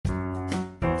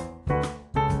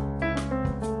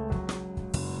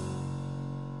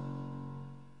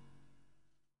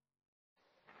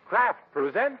Kraft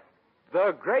presents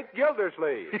The Great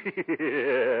Gildersleeve. The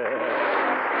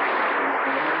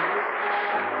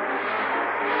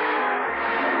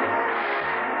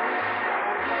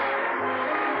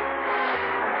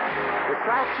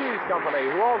Kraft Cheese Company,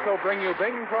 who also bring you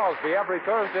Bing Crosby every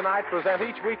Thursday night, present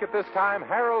each week at this time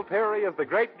Harold Peary as The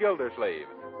Great Gildersleeve,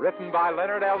 written by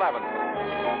Leonard L. Levinson.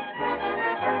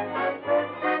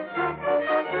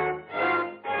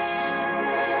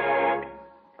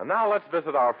 And now let's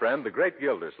visit our friend, the Great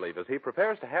Gildersleeve, as he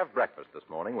prepares to have breakfast this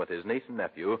morning with his niece and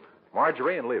nephew,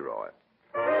 Marjorie and Leroy.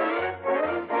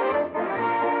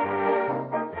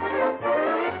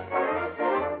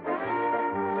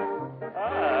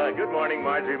 Good morning,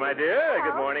 Marjorie, my dear. Hello.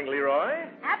 Good morning, Leroy.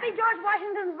 Happy George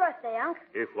Washington's birthday, Unc.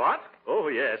 If what? Oh,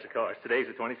 yes, of course. Today's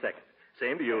the 22nd.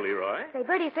 Same to you, Leroy. Say,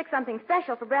 Birdie fixed something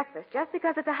special for breakfast just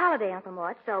because it's a holiday, Uncle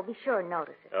Mort, so be sure and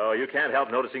notice it. Oh, you can't help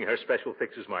noticing her special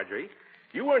fixes, Marjorie.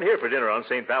 You weren't here for dinner on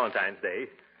St. Valentine's Day,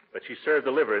 but she served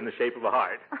the liver in the shape of a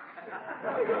heart.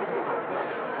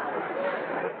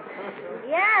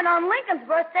 Yeah, and on Lincoln's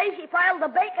birthday, she piled the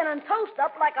bacon and toast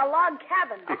up like a log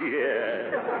cabin.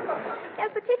 Yeah.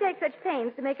 Yes, but she takes such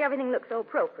pains to make everything look so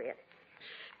appropriate.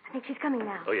 Shh, I think she's coming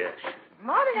now. Oh, yes.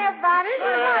 Morning, everybody.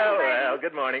 Well,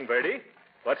 good morning, Birdie.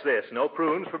 What's this, no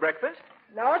prunes for breakfast?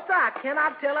 No, sir, I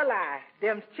cannot tell a lie.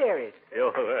 Them's cherries.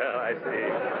 Oh, well, I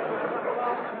see.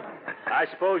 I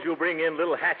suppose you'll bring in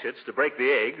little hatchets to break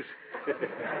the eggs.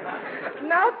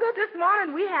 No, sir, this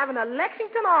morning we having a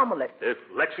Lexington omelet.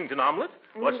 Lexington omelet?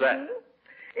 What's that?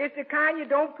 It's the kind you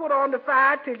don't put on the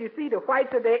fire till you see the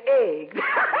whites of their eggs.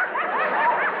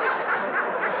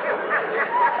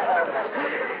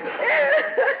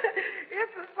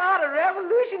 It's a sort of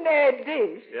revolutionary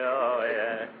dish. Oh,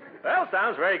 yeah. Well,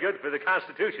 sounds very good for the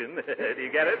Constitution. Do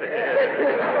you get it?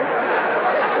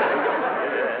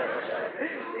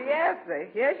 Yes, sir.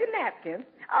 Here's your napkin.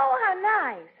 Oh, how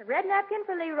nice. A red napkin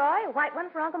for Leroy, a white one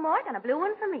for Uncle Mort, and a blue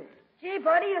one for me. Gee,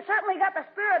 Birdie, you certainly got the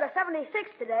spirit of 76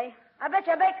 today. I bet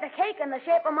you baked a cake in the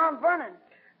shape of Mount Vernon.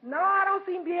 No, I don't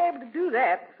seem to be able to do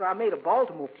that, so I made a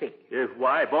Baltimore cake.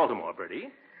 Why Baltimore,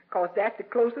 Birdie? 'Cause that's the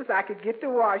closest I could get to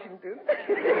Washington.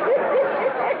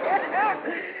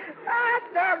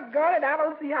 Doggone it, I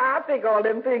don't see how I think all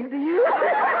them things to you.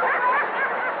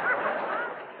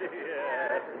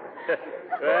 Yeah.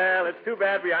 Well, it's too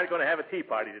bad we aren't going to have a tea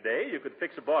party today. You could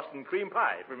fix a Boston cream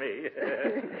pie for me.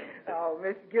 Oh,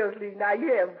 Mr. Gildersleeve, now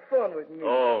you're having fun with me.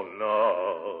 Oh,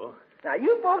 no. Now,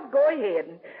 you folks go ahead,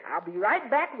 and I'll be right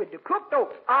back with the cooked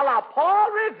oats a la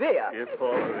Paul Revere. Yes,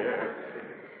 Paul Revere.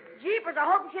 Jeepers, I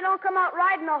hope she don't come out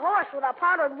riding a horse with a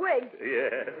powdered wig.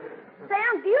 Yeah.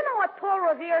 Sam, do you know what Paul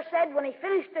Revere said when he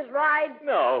finished his ride?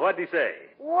 No, what'd he say?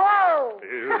 Whoa!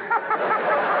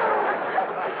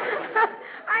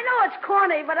 I know it's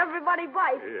corny, but everybody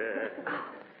bites. Yeah. Oh,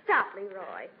 stop,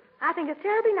 Leroy. I think it's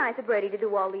terribly nice of Birdie to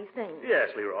do all these things.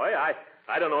 Yes, Leroy.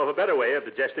 I don't know of a better way of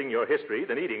digesting your history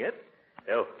than eating it.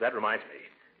 Oh, that reminds me.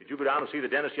 Did you go down and see the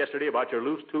dentist yesterday about your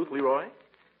loose tooth, Leroy?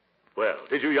 Well,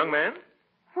 did you, young man?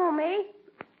 Who, me?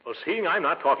 Well, seeing I'm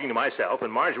not talking to myself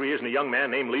and Marjorie isn't a young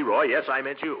man named Leroy, yes, I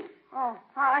meant you. Oh,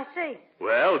 I see.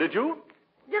 Well, did you?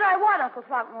 Did I what, Uncle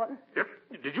Throckmorton? Yep.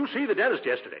 Did you see the dentist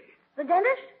yesterday? The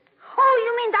dentist? Oh,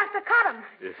 you mean Dr. Cotton?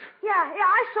 Yes. Yeah,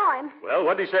 I saw him. Well,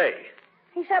 what'd he say?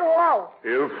 He said hello.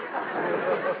 You?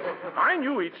 I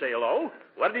knew he'd say hello.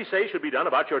 What did he say should be done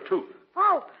about your tooth?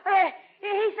 Oh,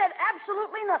 he said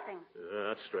absolutely nothing.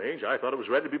 That's strange. I thought it was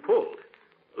ready to be pulled.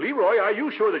 Leroy, are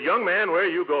you sure that young man, where are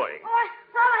you going? Oh, I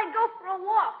thought I'd go for a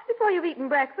walk. Before you've eaten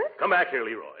breakfast? Come back here,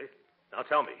 Leroy. Now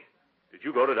tell me, did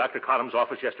you go to Dr. Cotham's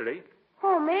office yesterday?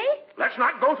 Who, me? Let's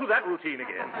not go through that routine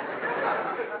again.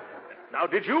 Now,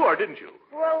 did you or didn't you?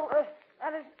 Well,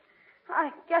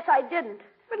 I guess I didn't.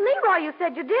 But, Leroy, you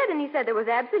said you did, and he said there was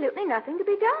absolutely nothing to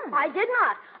be done. I did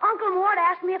not. Uncle Mort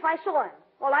asked me if I saw him.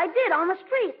 Well, I did on the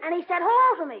street, and he said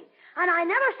hello to me. And I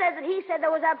never said that he said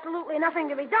there was absolutely nothing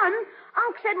to be done.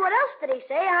 Unc said, what else did he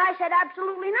say? And I said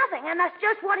absolutely nothing. And that's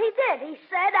just what he did. He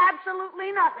said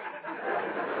absolutely nothing.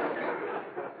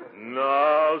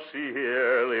 Now, see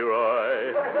here,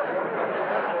 Leroy.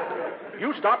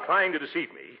 You stop trying to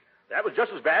deceive me. That was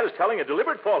just as bad as telling a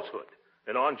deliberate falsehood.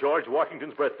 And on George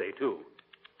Washington's birthday, too.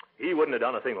 He wouldn't have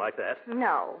done a thing like that.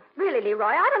 No. Really,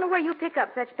 Leroy, I don't know where you pick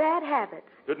up such bad habits.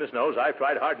 Goodness knows I've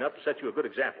tried hard enough to set you a good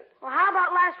example. Well, how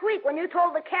about last week when you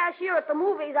told the cashier at the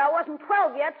movies I wasn't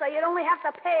 12 yet, so you'd only have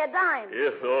to pay a dime?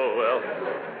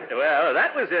 Well,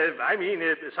 that was,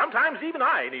 sometimes even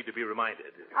I need to be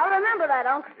reminded. I'll remember that,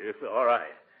 Unc. All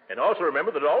right. And also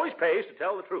remember that it always pays to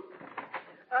tell the truth.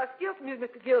 Excuse me,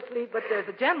 Mr. Gildersleeve, but there's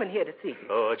a gentleman here to see you.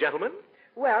 Oh, a gentleman?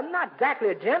 Well, not exactly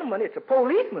a gentleman. It's a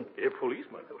policeman. A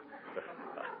policeman?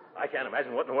 I can't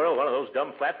imagine what in the world one of those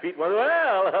dumb flat feet was.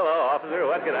 Well, hello, officer.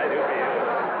 What can I do for you?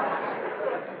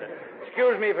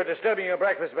 Excuse me for disturbing your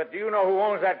breakfast, but do you know who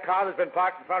owns that car that's been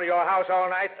parked in front of your house all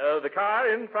night? The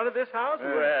car in front of this house?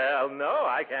 Well, no,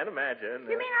 I can't imagine.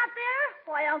 You mean out there?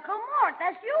 Why, Uncle Mort,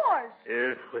 that's yours.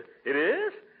 It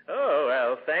is? Oh,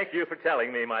 well, thank you for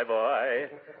telling me, my boy.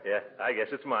 Yeah, I guess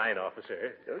it's mine,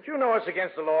 officer. Don't you know it's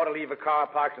against the law to leave a car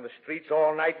parked in the streets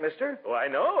all night, mister? Oh, I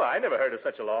know. I never heard of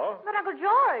such a law. But Uncle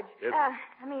George, Yes.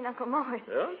 Uncle Mort.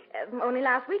 Yeah? Only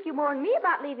last week you warned me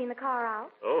about leaving the car out.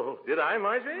 Oh, did I,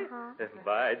 Marjorie? Uh-huh.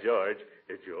 By George.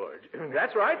 George.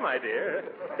 That's right, my dear.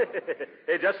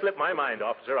 It just slipped my mind,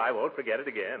 officer. I won't forget it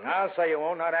again. I'll say you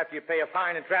won't, not after you pay a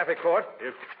fine in traffic court.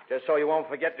 Just so you won't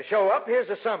forget to show up, here's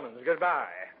a summons. Goodbye.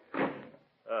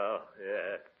 Oh,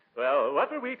 yeah. Well, what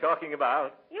were we talking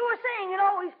about? You were saying it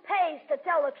always pays to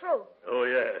tell the truth. Oh,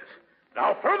 yes.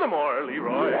 Now, furthermore,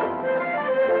 Leroy.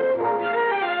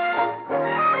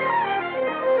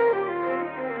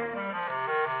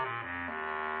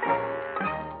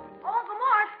 Uncle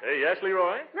Mort, Yes,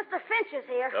 Leroy? Mr. Finch is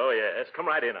here. Oh, yes. Come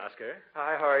right in, Oscar.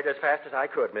 I hurried as fast as I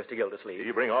could, Mr. Gildersleeve. Did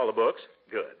you bring all the books?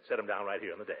 Good. Set them down right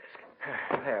here on the desk.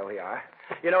 There we are.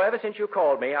 You know, ever since you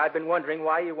called me, I've been wondering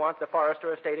why you want the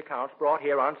Forrester estate accounts brought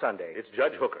here on Sunday. It's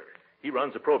Judge Hooker. He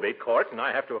runs the probate court, and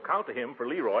I have to account to him for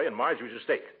Leroy and Marjorie's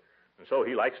estate. And so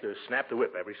he likes to snap the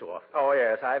whip every so often. Oh,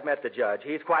 yes, I've met the judge.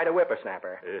 He's quite a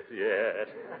whippersnapper. Yes.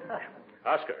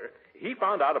 Oscar, he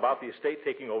found out about the estate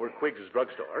taking over Quiggs'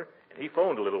 drugstore, and he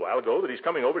phoned a little while ago that he's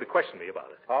coming over to question me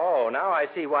about it. Oh, now I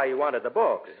see why you wanted the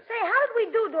books. Say, how did we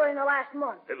do during the last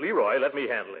month? Leroy, let me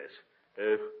handle this.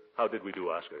 How did we do,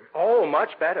 Oscar? Oh,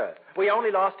 much better. We only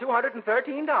lost $213.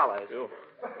 Oh.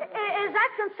 Is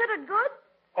that considered good?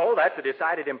 Oh, that's a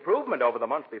decided improvement over the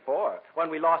month before, when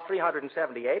we lost $378.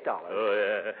 Oh,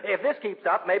 yeah. If this keeps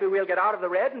up, maybe we'll get out of the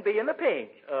red and be in the pink.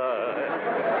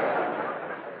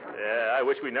 Yeah, I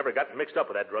wish we never got mixed up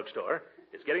with that drugstore.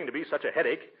 It's getting to be such a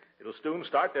headache, it'll soon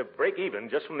start to break even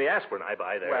just from the aspirin I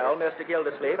buy there. Well, Mr.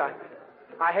 Gildersleeve,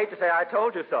 I hate to say I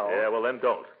told you so. Yeah, well, then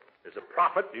don't. There's a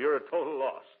profit, you're a total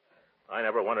loss. I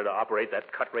never wanted to operate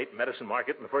that cut-rate medicine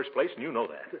market in the first place, and you know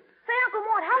that. Say, Uncle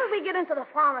Mort, how did we get into the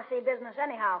pharmacy business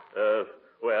anyhow?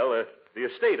 The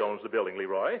estate owns the building,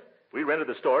 Leroy. We rented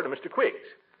the store to Mr. Quiggs,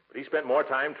 but he spent more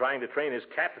time trying to train his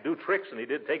cat to do tricks than he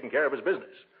did taking care of his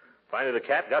business. Finally, the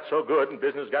cat got so good and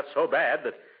business got so bad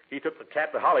that he took the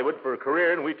cat to Hollywood for a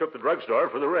career, and we took the drugstore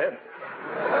for the rent.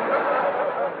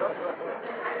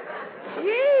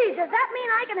 Gee, does that mean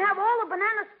I can have all the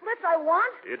banana splits I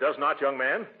want? It does not, young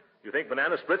man. You think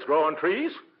banana splits grow on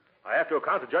trees? I have to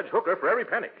account to Judge Hooker for every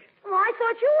penny. Well, I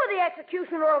thought you were the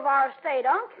executioner of our estate,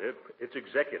 Unc. It's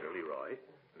executor, Leroy.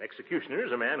 An executioner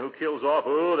is a man who kills off.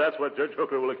 Oh, that's what Judge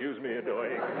Hooker will accuse me of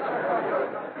doing.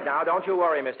 Now, don't you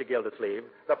worry, Mr. Gildersleeve.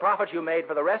 The profits you made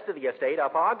for the rest of the estate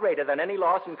are far greater than any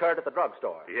loss incurred at the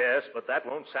drugstore. Yes, but that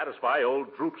won't satisfy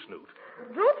old Droop Snoot.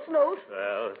 Droop Snoot?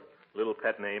 Well, little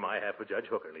pet name I have for Judge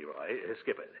Hooker, Leroy.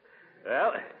 Skip it.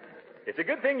 Well, it's a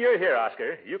good thing you're here,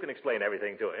 Oscar. You can explain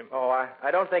everything to him. Oh,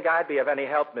 I don't think I'd be of any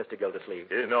help, Mr.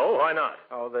 Gildersleeve. No, why not?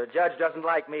 Oh, the judge doesn't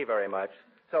like me very much.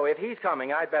 So if he's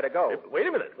coming, I'd better go. Wait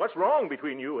a minute. What's wrong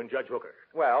between you and Judge Hooker?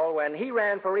 Well, when he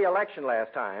ran for re-election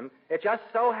last time, it just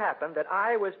so happened that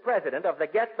I was president of the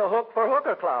Get the Hook for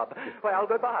Hooker Club. Well,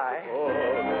 goodbye. Oh.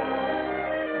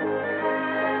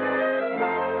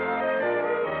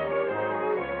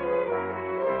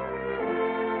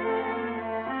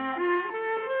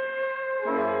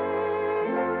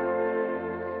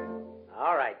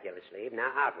 All right, Gildersleeve,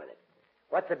 now out with it.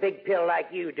 What's a big pill like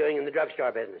you doing in the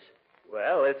drugstore business?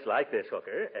 Well, it's like this,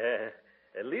 Hooker.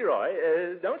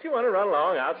 Leroy, don't you want to run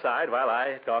along outside while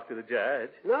I talk to the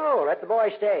judge? No, let the boy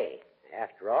stay.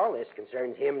 After all, this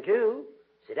concerns him, too.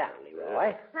 Sit down,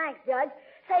 Leroy. Thanks, Judge.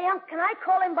 Say, Unc, can I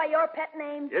call him by your pet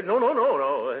name?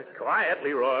 No. Quiet,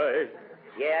 Leroy.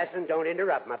 Yes, and don't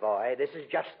interrupt, my boy. This is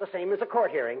just the same as a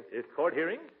court hearing. Court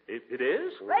hearing? It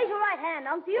is? Raise your right hand,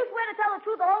 Unc. Do you swear to tell the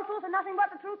truth, the whole truth, and nothing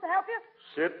but the truth to help you?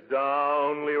 Sit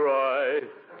down, Leroy.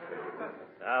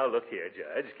 Now, look here,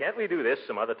 Judge. Can't we do this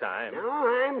some other time? No,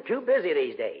 I'm too busy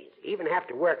these days. Even have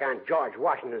to work on George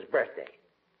Washington's birthday.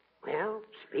 Well,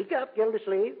 speak up,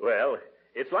 Gildersleeve. Well,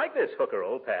 it's like this, Hooker,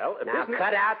 old pal. Now,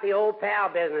 cut out the old pal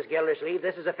business, Gildersleeve.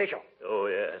 This is official. Oh,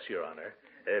 yes, Your Honor.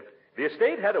 The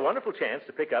estate had a wonderful chance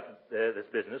to pick up this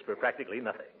business for practically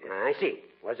nothing. I see.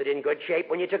 Was it in good shape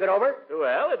when you took it over?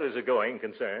 Well, it was a going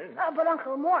concern. But,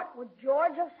 Uncle Mort, would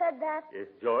George have said that?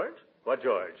 George? What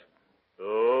George?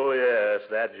 Oh, yes,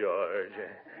 that George.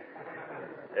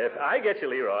 If I get you,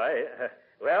 Leroy.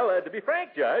 To be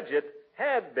frank, Judge, it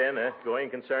had been a going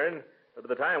concern. But by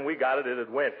the time we got it, it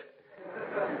had went.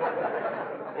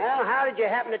 Well, how did you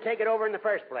happen to take it over in the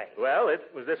first place? Well, it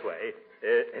was this way.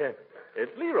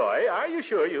 Leroy, are you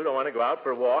sure you don't want to go out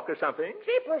for a walk or something?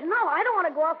 Jeepers, no, I don't want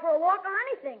to go out for a walk or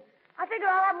anything. I figure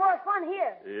I'll have more fun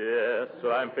here. Yes,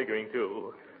 so I'm figuring,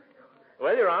 too.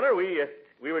 Well, Your Honor, we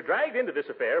were dragged into this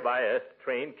affair by a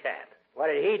trained cat. What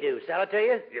did he do? Sell it to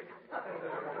you? Yep.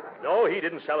 No, he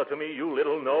didn't sell it to me, you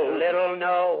little know. Little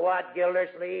know what,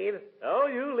 Gildersleeve? Oh,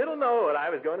 you little know what I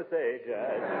was going to say,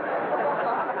 Judge.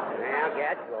 Now,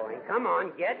 get going. Come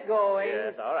on, get going.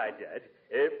 Yes, all right, Judge.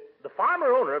 The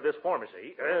former owner of this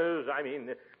pharmacy,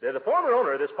 the former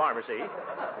owner of this pharmacy,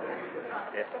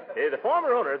 the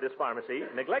former owner of this pharmacy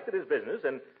neglected his business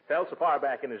and fell so far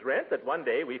back in his rent that one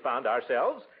day we found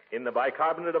ourselves in the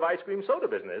bicarbonate of ice cream soda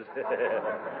business.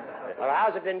 Well,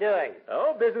 how's it been doing?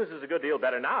 Oh, business is a good deal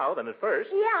better now than at first.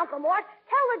 Yeah, Uncle Mort.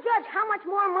 Tell the judge how much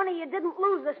more money you didn't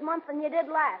lose this month than you did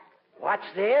last. What's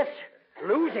this?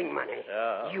 Losing money.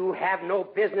 Oh. You have no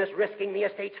business risking the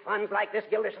estate's funds like this,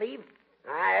 Gildersleeve.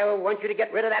 I want you to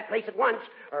get rid of that place at once,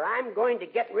 or I'm going to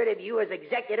get rid of you as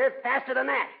executor faster than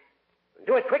that.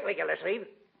 Do it quickly, Gildersleeve.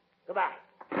 Goodbye.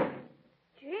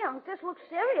 Gee, Unc, this looks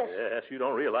serious. Yes, you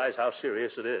don't realize how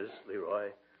serious it is,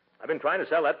 Leroy. I've been trying to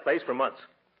sell that place for months,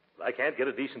 but I can't get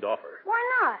a decent offer. Why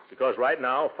not? Because right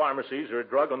now, pharmacies are a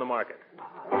drug on the market.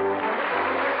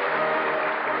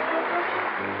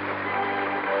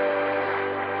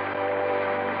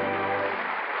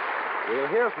 We'll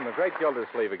hear from the great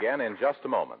Gildersleeve again in just a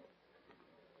moment.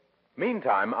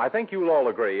 Meantime, I think you'll all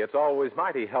agree it's always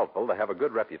mighty helpful to have a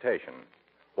good reputation.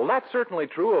 Well, that's certainly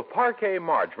true of Parquet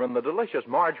margarine, the delicious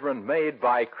margarine made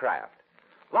by Kraft.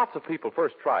 Lots of people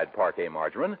first tried Parquet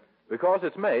margarine because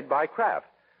it's made by Kraft.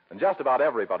 And just about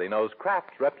everybody knows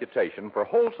Kraft's reputation for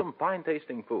wholesome,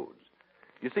 fine-tasting foods.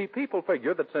 You see, people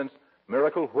figure that since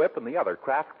Miracle Whip and the other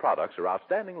Kraft products are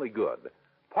outstandingly good,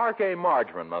 Parquet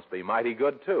margarine must be mighty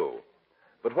good, too.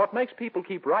 But what makes people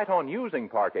keep right on using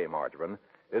Parquet margarine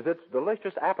is its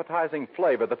delicious, appetizing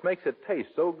flavor that makes it taste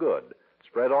so good,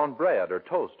 spread on bread or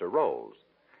toast or rolls.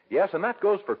 Yes, and that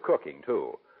goes for cooking,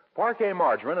 too. Parquet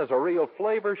margarine is a real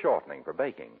flavor shortening for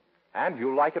baking. And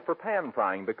you'll like it for pan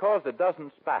frying because it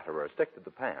doesn't spatter or stick to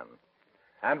the pan.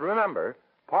 And remember,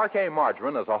 Parquet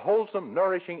margarine is a wholesome,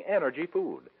 nourishing energy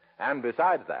food. And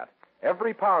besides that,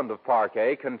 every pound of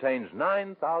Parquet contains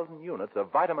 9,000 units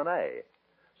of vitamin A.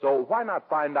 So why not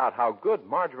find out how good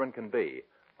margarine can be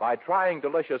by trying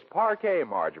delicious Parquet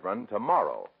margarine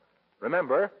tomorrow?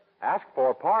 Remember, ask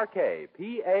for Parquet,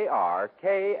 P-A-R-K-A-Y.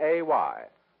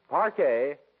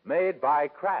 Parquet, made by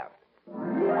Kraft.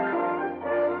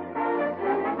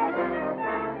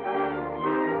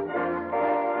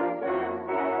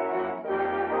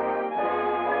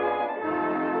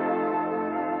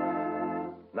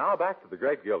 Now back to the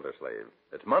great Gildersleeve.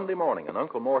 It's Monday morning, and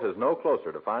Uncle Mort is no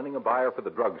closer to finding a buyer for the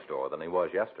drugstore than he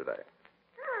was yesterday.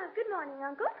 Good morning,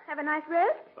 Uncle. Have a nice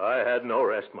rest? I had no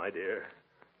rest, my dear.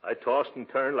 I tossed and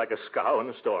turned like a scow in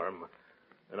a storm.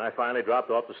 And I finally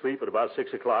dropped off to sleep at about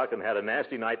 6 o'clock and had a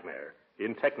nasty nightmare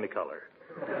in Technicolor.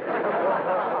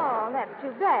 Oh, that's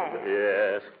too bad.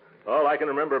 Yes. All I can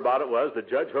remember about it was that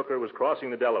Judge Hooker was crossing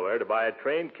the Delaware to buy a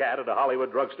trained cat at a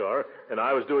Hollywood drugstore, and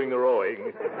I was doing the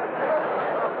rowing.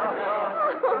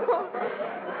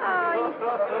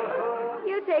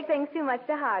 You take things too much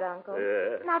to heart, Uncle.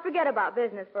 Yeah. Now forget about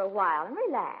business for a while and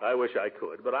relax. I wish I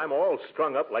could, but I'm all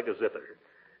strung up like a zither.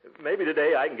 Maybe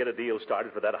today I can get a deal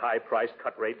started for that high-priced,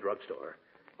 cut-rate drugstore.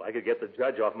 If I could get the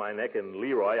judge off my neck and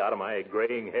Leroy out of my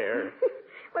graying hair.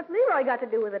 What's Leroy got to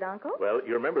do with it, Uncle? Well,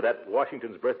 you remember that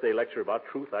Washington's birthday lecture about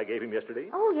truth I gave him yesterday?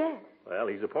 Oh, yes. Well,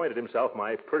 he's appointed himself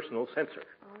my personal censor.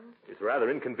 Oh. It's rather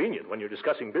inconvenient when you're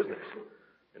discussing business.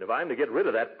 And if I'm to get rid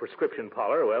of that prescription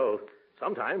parlor, well,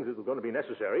 sometimes it's going to be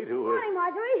necessary to... Morning,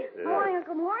 Marjorie. Morning,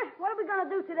 Uncle Mort. What are we going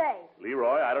to do today?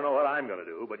 Leroy, I don't know what I'm going to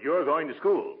do, but you're going to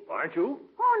school, aren't you?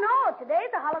 Oh, no.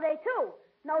 Today's a holiday, too.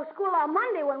 No school on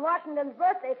Monday when Washington's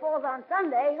birthday falls on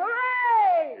Sunday.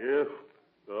 Hooray! Yeah.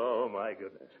 Oh, my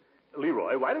goodness.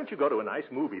 Leroy, why don't you go to a nice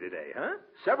movie today, huh?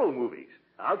 Several movies.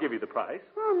 I'll give you the price.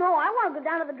 Oh, no. I want to go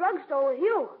down to the drugstore with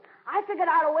you. I figured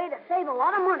out a way to save a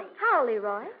lot of money. How,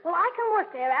 Leroy? Well, I can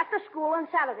work there after school on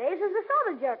Saturdays as a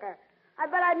soda jerker. I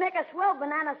bet I'd make a swell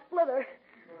banana splitter.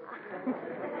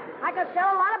 I could sell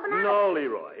a lot of bananas. No,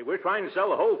 Leroy. We're trying to sell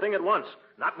the whole thing at once,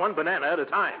 not one banana at a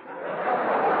time.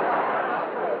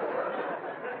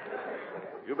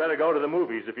 You better go to the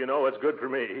movies if you know what's good for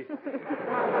me.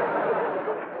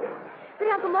 Say,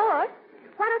 Uncle Mort,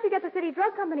 why don't you get the city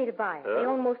drug company to buy it? They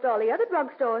own most all the other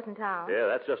drugstores in town. Yeah,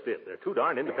 that's just it. They're too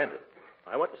darn independent.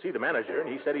 I went to see the manager, and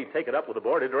he said he'd take it up with the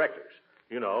board of directors.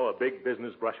 You know, a big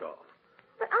business brush-off.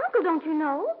 But, Uncle, don't you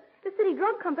know? The city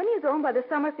drug company is owned by the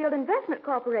Summerfield Investment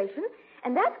Corporation,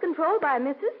 and that's controlled by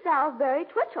Mrs. Salisbury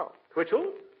Twitchell.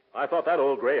 Twitchell? I thought that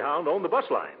old greyhound owned the bus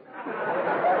line.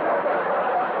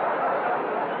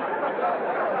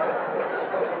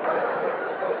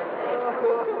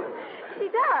 She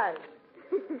does.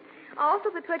 Also,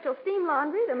 the Twitchell Steam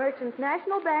Laundry, the Merchants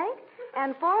National Bank,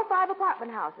 and 4 or 5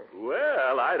 apartment houses.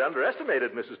 Well, I'd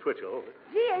underestimated Mrs. Twitchell.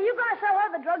 Gee, are you going to sell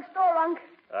her the drugstore, Unc?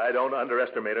 I don't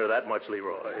underestimate her that much,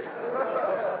 Leroy.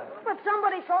 But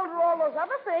somebody sold her all those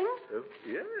other things.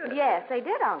 Yeah. Yes, they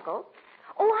did, Uncle.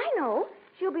 Oh, I know.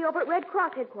 She'll be over at Red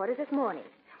Cross headquarters this morning.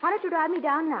 Why don't you drive me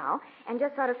down now and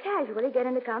just sort of casually get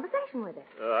into conversation with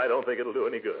her? I don't think it'll do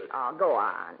any good. Oh, go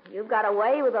on. You've got a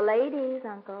way with the ladies,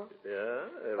 Uncle. Yeah?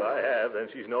 If I have, then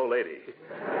she's no lady.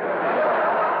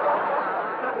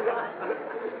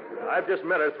 I've just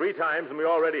met her 3 times, and we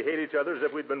already hate each other as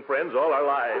if we'd been friends all our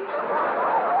lives.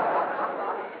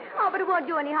 Oh, but it won't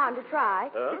do any harm to try.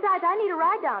 Huh? Besides, I need a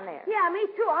ride down there. Yeah, me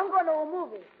too. I'm going to a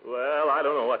movie. Well, I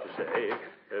don't know what to say.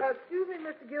 Excuse me,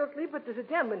 Mr. Gildersleeve, but there's a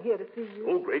gentleman here to see you.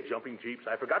 Oh, great jumping jeeps.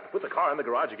 I forgot to put the car in the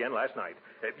garage again last night.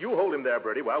 You hold him there,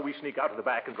 Birdie, while we sneak out to the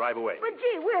back and drive away. But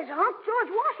gee whiz, Unc,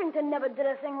 George Washington never did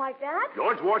a thing like that.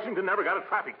 George Washington never got a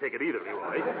traffic ticket either,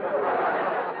 Leroy.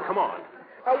 Come on.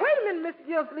 Wait a minute, Mr.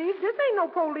 Gildersleeve. This ain't no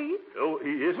police. Oh,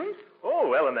 he isn't? Oh,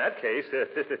 well, in that case,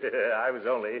 I was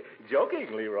only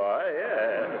joking, Leroy.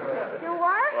 Yeah. You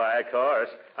were? Why, of course.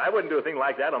 I wouldn't do a thing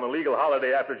like that on a legal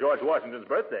holiday after George Washington's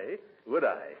birthday, would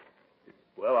I?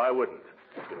 Well, I wouldn't.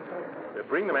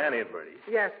 Bring the man in, Birdie.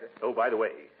 Yes, sir. Oh, by the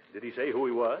way, did he say who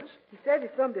he was? He said he's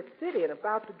from the city and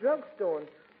about the drugstore and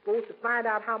supposed to find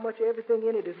out how much everything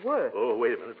in it is worth. Oh,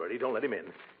 wait a minute, Birdie. Don't let him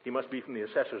in. He must be from the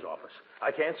assessor's office. I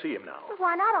can't see him now. Well,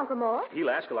 why not, Uncle Mort? He'll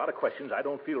ask a lot of questions I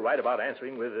don't feel right about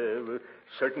answering with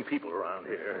certain people around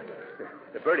here.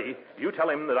 Birdie, you tell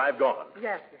him that I've gone.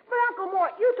 Yes, sir. But Uncle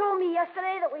Mort, you told me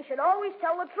yesterday that we should always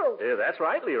tell the truth. That's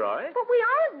right, Leroy. But we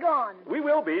aren't gone. We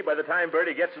will be by the time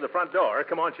Birdie gets to the front door.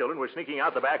 Come on, children. We're sneaking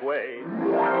out the back way.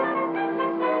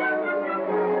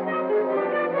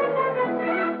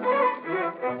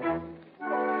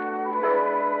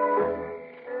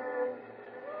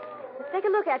 Let's take a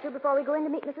look at you before we go in to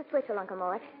meet Mrs. Twitchell, Uncle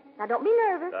Mort. Now, don't be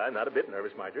nervous. I'm not a bit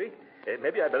nervous, Marjorie.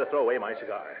 Maybe I'd better throw away my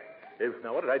cigar.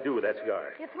 Now, what did I do with that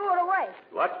cigar? You threw it away.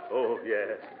 What? Oh,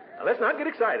 yes. Now, let's not get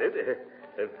excited.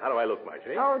 How do I look,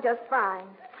 Marjorie? Oh, just fine.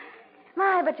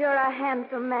 My, but you're a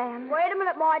handsome man. Wait a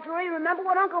minute, Marjorie. Remember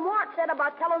what Uncle Mort said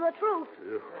about telling the truth.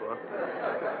 What?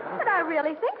 But I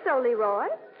really think so, Leroy.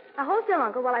 Now, hold still,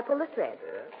 Uncle, while I pull the thread.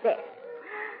 Yeah? There.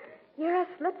 You're a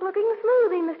slick-looking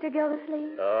smoothie, Mr.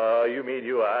 Gildersleeve. Oh, you mean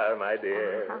you are, my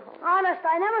dear. Honest,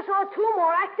 I never saw 2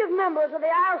 more active members of the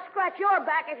I'll Scratch Your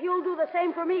Back if you'll do the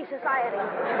same for me society.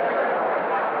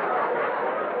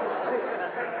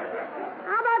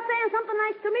 How about saying something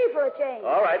nice to me for a change?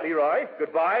 All right, Leroy.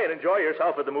 Goodbye, and enjoy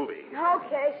yourself at the movie.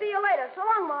 Okay, see you later. So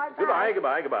long, Marge.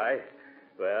 Goodbye.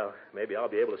 Well, maybe I'll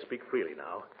be able to speak freely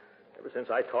now. Ever since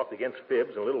I talked against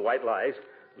fibs and little white lies,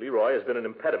 Leroy has been an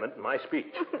impediment in my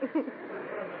speech.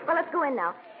 Well, let's go in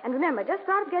now. And remember, just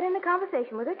sort of get into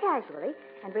conversation with her casually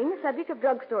and bring the subject of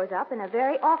drugstores up in a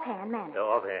very offhand manner.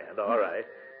 Offhand, all right.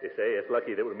 They say it's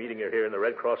lucky that we're meeting her here in the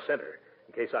Red Cross Center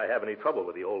in case I have any trouble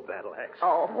with the old battle axe.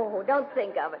 Oh, don't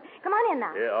think of it. Come on in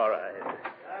now. Yeah, all right.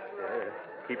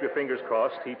 Keep your fingers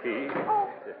crossed, TP. Oh,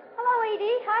 hello,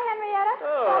 Edie. Hi, Henrietta.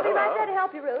 Oh, I'll be right hello. there to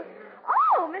help you, Ruth.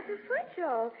 Oh, Mrs.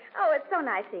 Twitchell. Oh, it's so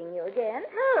nice seeing you again.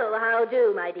 Oh, how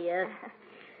do, my dear?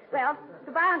 Well,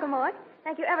 goodbye, Uncle Mort.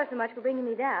 Thank you ever so much for bringing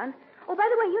me down. Oh, by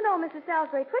the way, you know Mrs.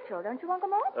 Salisbury Twitchell, don't you, Uncle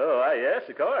Mort? Oh, yes,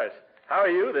 of course. How are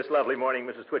you this lovely morning,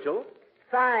 Mrs. Twitchell?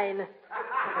 Fine.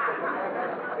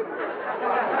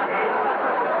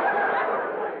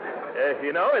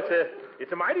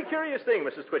 It's a mighty curious thing,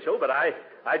 Mrs. Twitchell, but I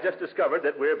just discovered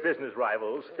that we're business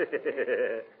rivals.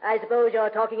 I suppose you're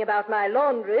talking about my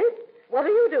laundry. What are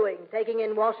you doing? Taking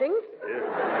in washing?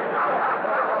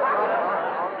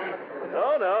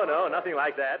 No, nothing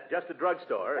like that. Just a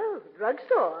drugstore. Oh,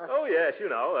 drugstore. Oh, yes, you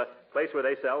know, a place where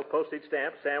they sell postage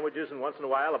stamps, sandwiches, and once in a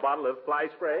while a bottle of fly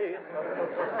spray.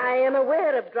 I am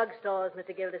aware of drugstores,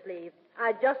 Mr. Gildersleeve.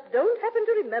 I just don't happen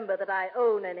to remember that I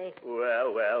own any.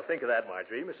 Well, think of that,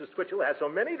 Marjorie. Mrs. Twitchell has so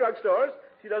many drugstores,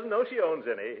 she doesn't know she owns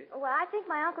any. Oh, well, I think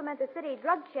my uncle meant the city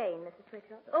drug chain, Mrs.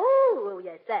 Twitchell. Oh,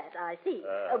 yes, that, I see.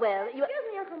 Well, you... Excuse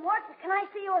me, Uncle Mort. Can I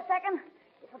see you a second?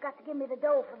 You forgot to give me the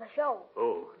dough for the show.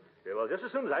 Oh. Yeah, well, just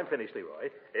as soon as I'm finished,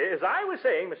 Leroy. As I was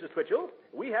saying, Mrs. Twitchell,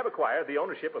 we have acquired the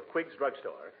ownership of Quigg's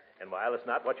Drugstore. And while it's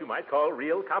not what you might call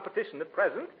real competition at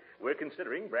present, we're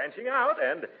considering branching out,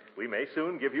 and we may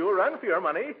soon give you a run for your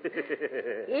money.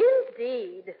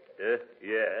 Indeed.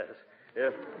 Yes.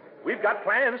 We've got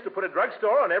plans to put a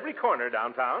drugstore on every corner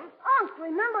downtown. Unc,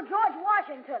 remember George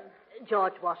Washington?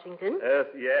 George Washington?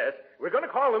 Yes. We're going to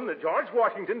call them the George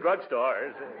Washington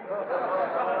drugstores.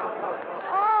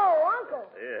 Oh, Uncle.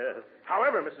 Yes.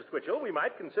 However, Mrs. Twitchell, we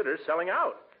might consider selling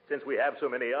out, since we have so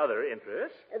many other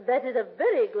interests. That is a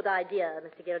very good idea,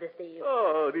 Mr. Gildersleeve.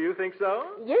 Oh, do you think so?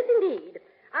 Yes, indeed.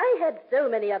 I had so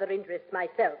many other interests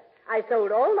myself. I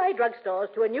sold all my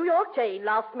drugstores to a New York chain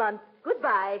last month.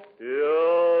 Goodbye.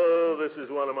 Oh, this is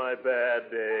one of my bad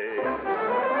days.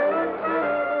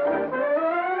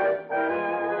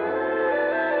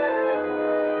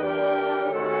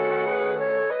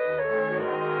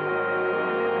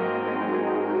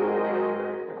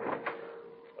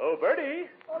 Oh, Birdie.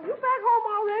 Oh, you back home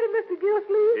already, Mr.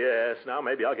 Gildersleeve? Yes, now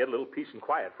maybe I'll get a little peace and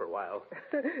quiet for a while.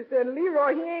 Then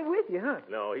Leroy, he ain't with you, huh?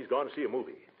 No, he's gone to see a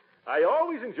movie. I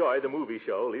always enjoy the movie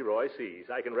show Leroy sees.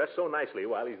 I can rest so nicely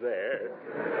while he's there.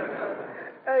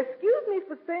 Excuse me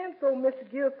for saying so, Mr.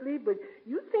 Gildersleeve, but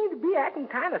you seem to be acting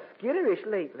kind of skitterish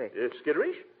lately.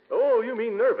 Skitterish? Oh, you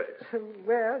mean nervous.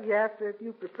 Well, yes, if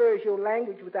you prefer your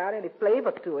language without any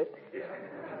flavor to it. Yeah.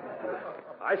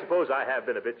 I suppose I have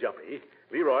been a bit jumpy.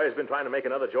 Leroy has been trying to make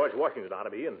another George Washington out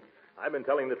of me, and I've been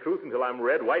telling the truth until I'm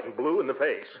red, white, and blue in the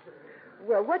face.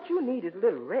 Well, what you need is a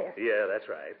little rest. Yeah, that's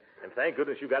right. And thank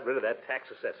goodness you got rid of that tax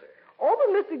assessor. Oh, but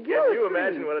Mr. Gildersleeve... Can you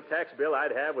imagine what a tax bill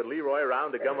I'd have with Leroy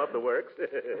around to gum up the works?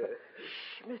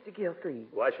 Shh, Mr. Gildersleeve.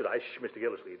 Why should I shh, Mr.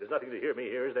 Gildersleeve? There's nothing to hear me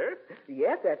here, is there?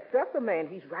 Yes, that supper man.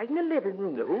 He's right in the living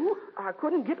room. The who? I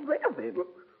couldn't get rid of him.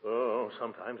 Oh,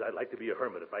 sometimes I'd like to be a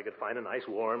hermit if I could find a nice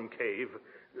warm cave.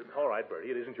 All right, Birdie,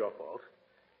 it isn't your fault.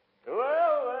 Well,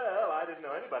 I didn't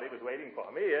know anybody was waiting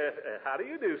for me. How do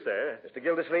you do, sir? Mr.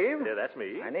 Gildersleeve? Yeah, that's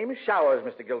me. My name is Showers,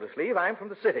 Mr. Gildersleeve. I'm from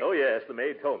the city. Oh, yes, the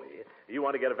maid told me. You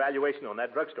want to get a valuation on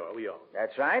that drugstore we own.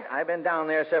 That's right. I've been down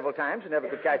there several times and never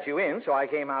could catch you in, so I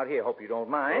came out here. Hope you don't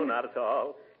mind. Oh, not at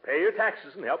all. Pay your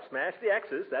taxes and help smash the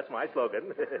X's. That's my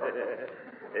slogan.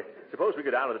 Suppose we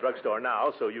go down to the drugstore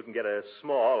now so you can get a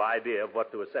small idea of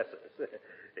what to assess us.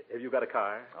 Have you got a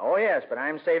car? Oh, yes, but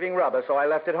I'm saving rubber, so I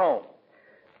left it home.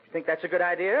 You think that's a good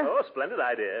idea? Oh, splendid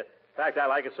idea. In fact, I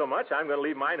like it so much, I'm going to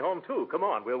leave mine home, too. Come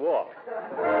on, we'll walk.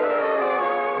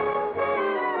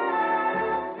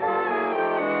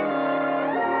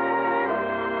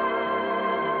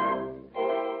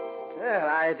 Well,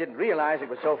 I didn't realize it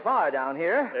was so far down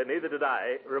here. Neither did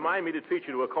I. Remind me to treat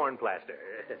you to a corn plaster.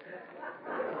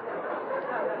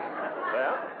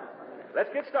 Well,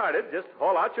 let's get started. Just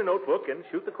haul out your notebook and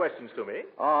shoot the questions to me.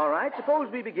 All right.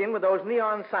 Suppose we begin with those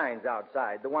neon signs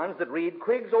outside, the ones that read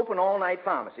Quig's Open All-Night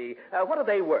Pharmacy. What are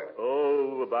they worth?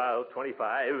 Oh, about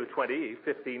 $25, $20,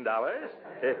 $15.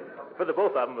 For the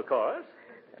both of them, of course.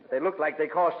 They look like they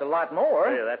cost a lot more.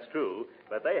 Yeah, that's true.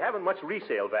 But they haven't much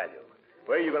resale value.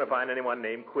 Where are you going to find anyone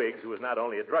named Quiggs who is not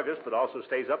only a druggist but also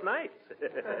stays up nights?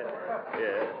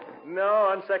 Yeah. No,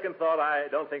 on second thought, I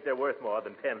don't think they're worth more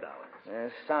than $10.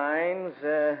 Signs,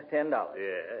 $10.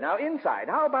 Yeah. Now, inside,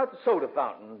 how about the soda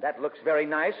fountain? That looks very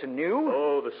nice and new.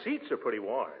 Oh, the seats are pretty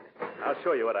worn. I'll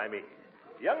show you what I mean.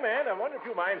 Young man, I wonder if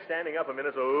you mind standing up a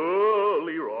minute. Oh,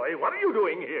 Leroy, what are you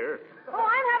doing here? Oh,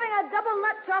 I'm having a double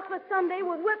nut chocolate sundae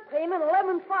with whipped cream and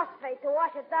lemon phosphate to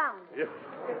wash it down. Yeah.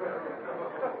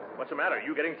 What's the matter? Are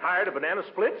you getting tired of banana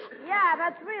splits? Yeah, I've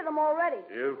had 3 of them already.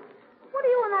 You? What are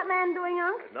you and that man doing,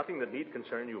 Unc? Nothing that need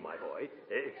concern you, my boy.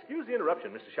 Excuse the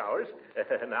interruption, Mr. Showers.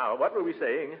 Now, what were we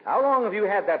saying? How long have you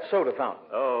had that soda fountain?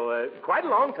 Oh, quite a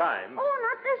long time. Oh,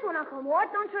 not this one, Uncle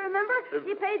Mort. Don't you remember?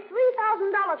 He paid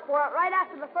 $3,000 for it right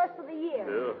after the first of the year.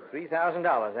 Oh. $3,000,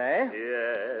 eh?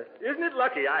 Yeah. Isn't it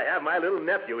lucky I have my little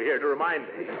nephew here to remind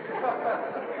me?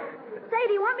 Say,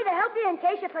 do you want me to help you in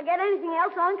case you forget anything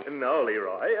else, Unc? No,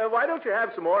 Leroy. Why don't you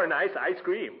have some more nice ice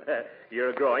cream?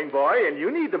 You're a growing boy, and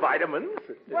you need the vitamins.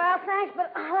 Well, thanks,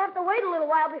 but I'll have to wait a little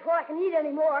while before I can eat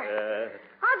any more.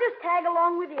 I'll just tag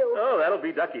along with you. Oh, that'll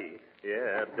be Ducky.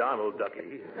 Yeah, Donald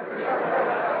Ducky.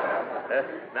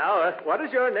 Now, what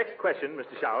is your next question,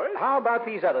 Mr. Showers? How about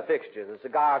these other fixtures? The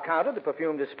cigar counter, the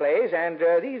perfume displays, and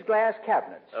these glass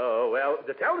cabinets? Oh, well,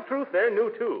 to tell the truth, they're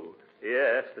new, too.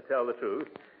 Yes, to tell the truth.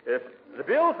 The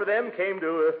bill for them came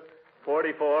to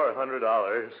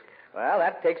 $4,400. Well,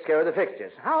 that takes care of the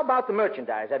fixtures. How about the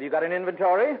merchandise? Have you got an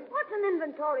inventory? What's an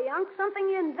inventory, Unc? Something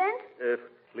you invent?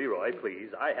 Leroy, please,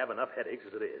 I have enough headaches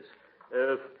as it is.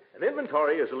 An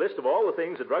inventory is a list of all the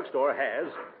things a drugstore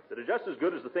has that are just as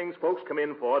good as the things folks come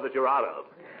in for that you're out of.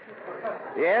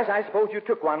 Yes, I suppose you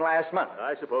took one last month.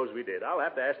 I suppose we did. I'll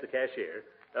have to ask the cashier.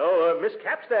 Oh, Miss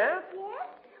Capstaff? Yes?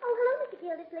 Oh, hello, Mr.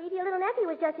 Gildersleeve. Your little nephew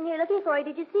was just in here looking for you.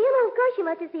 Did you see him? Oh, of course you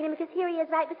must have seen him because here he is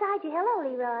right beside you. Hello,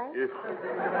 Leroy.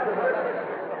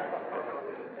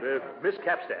 Miss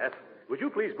Capstaff, would you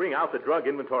please bring out the drug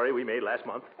inventory we made last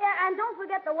month? Yeah, and don't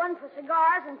forget the one for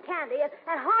cigars and candy and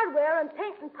hardware and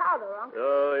paint and powder, Unc.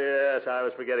 Oh, yes, I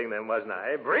was forgetting them, wasn't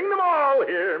I? Bring them all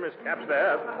here, Miss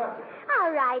Capstaff. All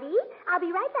righty. I'll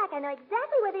be right back. I know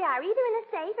exactly where they are, either in a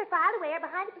safe or filed away or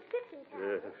behind a prescription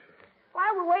counter.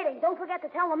 While we're waiting, don't forget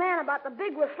to tell the man about the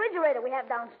big refrigerator we have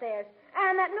downstairs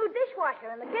and that new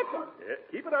dishwasher in the kitchen. Yeah,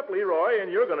 keep it up, Leroy,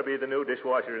 and you're going to be the new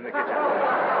dishwasher in the kitchen.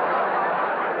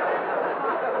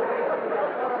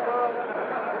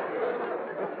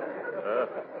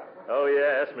 Oh,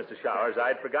 yes, Mr. Showers,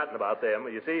 I'd forgotten about them.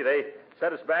 You see, they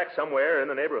set us back somewhere in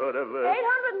the neighborhood of...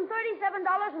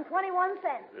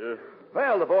 $837.21.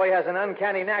 Well, the boy has an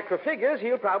uncanny knack for figures.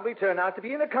 He'll probably turn out to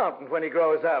be an accountant when he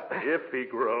grows up. If he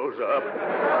grows up.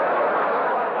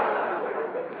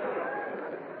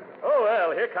 Oh,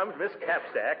 well, here comes Miss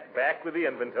Capstack, back with the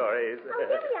inventories. Oh,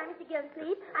 here we are, Mr.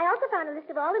 Gildersleeve. I also found a list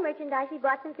of all the merchandise we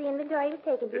bought since the inventory was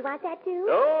taken. Do you want that, too?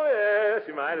 Oh, yes,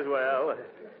 you might as well.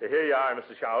 Here you are,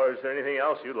 Mr. Showers. Is there anything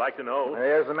else you'd like to know?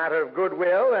 There's a matter of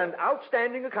goodwill and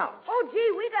outstanding accounts. Oh, gee,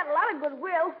 we got a lot of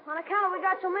goodwill on account of we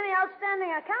got so many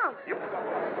outstanding accounts. Yep.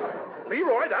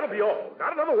 Leroy, that'll be all.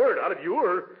 Not another word out of you,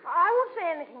 or... I won't say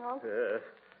anything, Unc.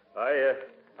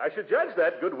 I should judge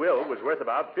that goodwill was worth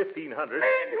about $1,500.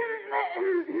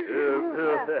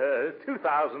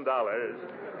 $2,000.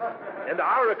 And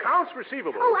our accounts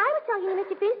receivable. Oh, I was talking to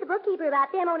Mr. Finch, the bookkeeper,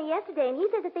 about them only yesterday, and he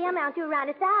says that they amount to around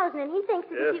 1,000, and he thinks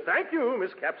that if you... Thank you,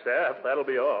 Miss Capstaff. That'll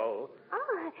be all.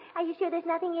 Oh, are you sure there's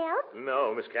nothing else?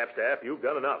 No, Miss Capstaff, you've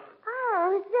done enough.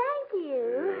 Oh, thank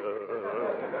you.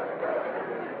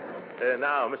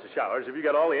 Now, Mr. Showers, have you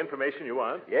got all the information you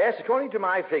want? Yes, according to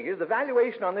my figures, the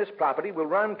valuation on this property will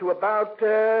run to about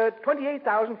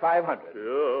 $28,500.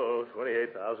 Oh,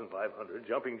 $28,500.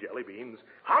 Jumping jelly beans.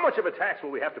 How much of a tax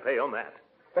will we have to pay on that?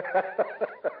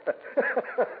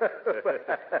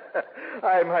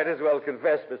 I might as well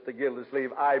confess, Mr.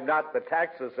 Gildersleeve, I'm not the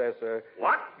tax assessor.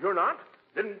 What? You're not?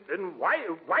 Then why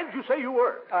did you say you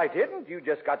were? I didn't. You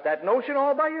just got that notion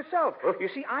all by yourself. You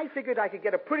see, I figured I could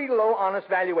get a pretty low, honest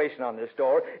valuation on this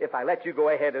store if I let you go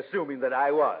ahead assuming that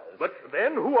I was. But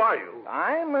then who are you?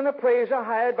 I'm an appraiser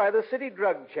hired by the city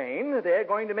drug chain. They're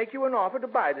going to make you an offer to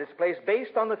buy this place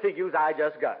based on the figures I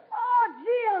just got. Oh,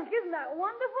 gee, Unc, isn't that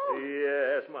wonderful?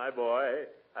 Yes, my boy.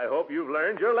 I hope you've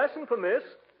learned your lesson from this.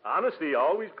 Honesty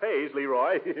always pays,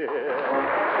 Leroy.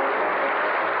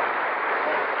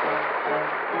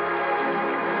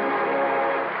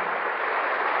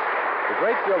 The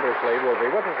Great Gildersleeve will be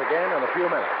with us again in a few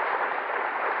minutes.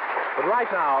 But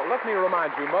right now, let me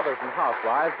remind you, mothers and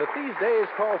housewives, that these days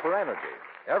call for energy.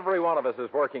 Every one of us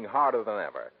is working harder than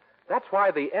ever. That's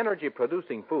why the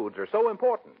energy-producing foods are so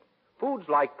important. Foods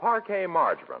like parquet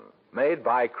margarine, made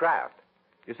by Kraft.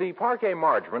 You see, parquet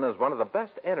margarine is one of the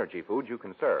best energy foods you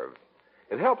can serve.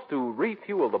 It helps to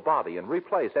refuel the body and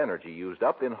replace energy used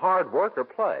up in hard work or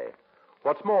play.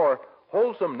 What's more,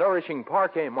 wholesome, nourishing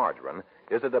parquet margarine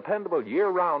is a dependable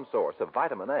year-round source of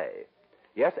vitamin A.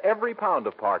 Yes, every pound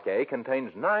of parquet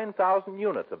contains 9,000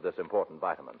 units of this important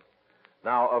vitamin.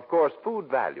 Now, of course, food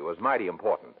value is mighty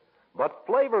important, but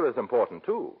flavor is important,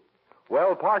 too.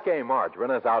 Well, parquet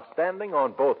margarine is outstanding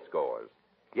on both scores.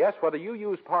 Yes, whether you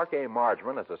use parquet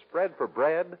margarine as a spread for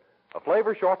bread, a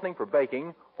flavor shortening for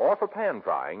baking, or for pan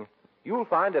frying, you'll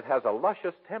find it has a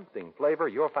luscious, tempting flavor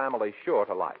your family's sure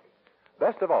to like.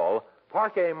 Best of all,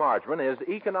 parquet margarine is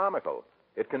economical.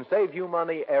 It can save you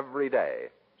money every day.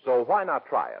 So why not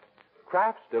try it?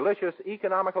 Kraft's delicious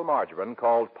economical margarine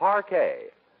called Parquet.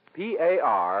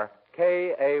 P-A-R-K-A-Y.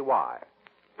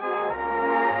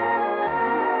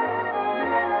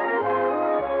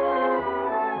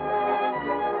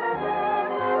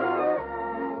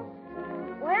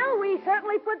 Well, we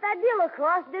certainly put that deal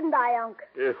across, didn't I, Unc?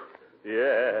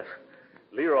 Yes.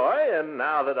 Leroy, and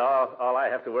now that all I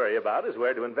have to worry about is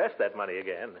where to invest that money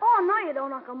again. Oh, no, you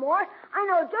don't, Uncle Moore. I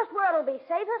know just where it'll be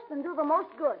safest and do the most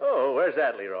good. Oh, where's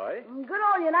that, Leroy? Good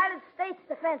old United States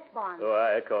defense bonds.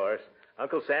 Oh, of course.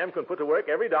 Uncle Sam can put to work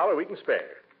every dollar we can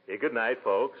spare. Good night,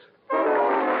 folks.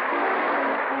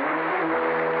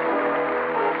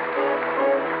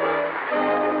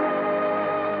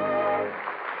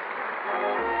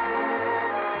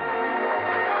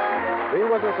 Be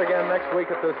with us again next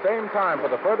week at the same time for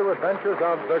the further adventures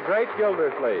of the Great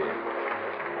Gildersleeve.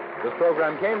 This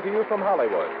program came to you from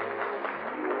Hollywood.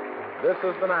 This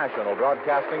is the National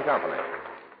Broadcasting Company.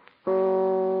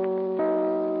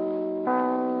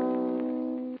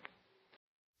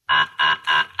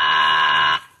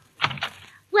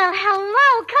 Well,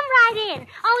 hello. Come right in.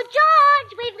 Oh,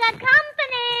 George, we've got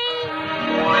company.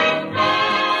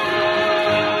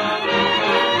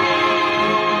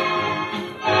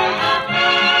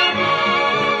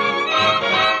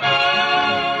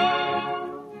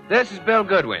 This is Bill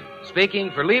Goodwin,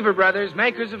 speaking for Lever Brothers,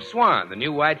 makers of Swan, the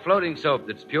new white floating soap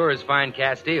that's pure as fine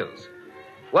Castiles.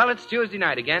 Well, it's Tuesday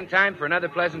night again, time for another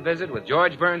pleasant visit with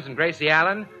George Burns and Gracie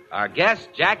Allen, our guests,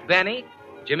 Jack Benny,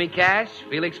 Jimmy Cash,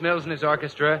 Felix Mills and his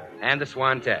orchestra, and the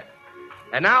Swantette.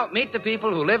 And now, meet the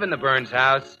people who live in the Burns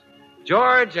house,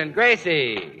 George and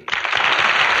Gracie.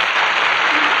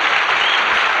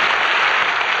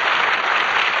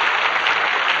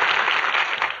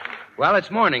 Well,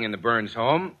 it's morning in the Burns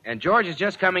home, and George is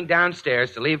just coming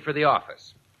downstairs to leave for the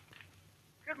office.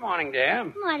 Good morning, dear.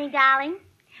 Good morning, darling.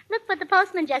 Look what the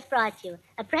postman just brought you.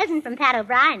 A present from Pat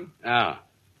O'Brien. Oh.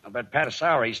 I bet Pat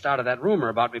O'Sowery started that rumor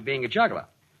about me being a juggler.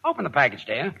 Open the package,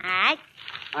 dear. All right.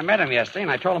 I met him yesterday, and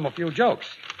I told him a few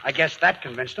jokes. I guess that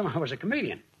convinced him I was a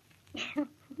comedian.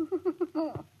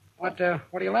 What are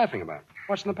you laughing about?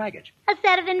 What's in the package? A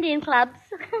set of Indian clubs.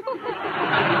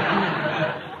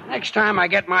 Next time I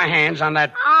get my hands on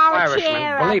that Oh, Irishman,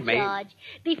 cheer believe up, me. George.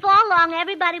 Before long,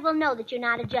 everybody will know that you're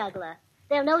not a juggler.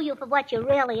 They'll know you for what you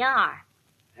really are.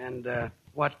 And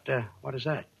what is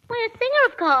that? Well, a singer,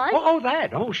 of course. Oh,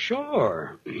 that. Oh,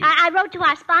 sure. I wrote to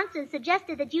our sponsor and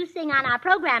suggested that you sing on our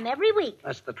program every week.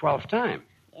 That's the 12th time.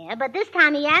 Yeah, but this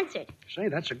time he answered. Say,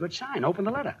 that's a good sign. Open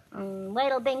the letter. Wait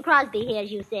till Bing Crosby hears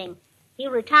you sing.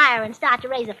 He'll retire and start to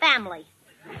raise a family.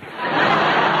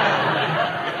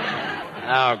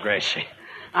 Oh, Gracie,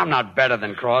 I'm not better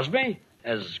than Crosby.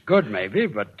 As good, maybe,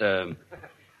 but,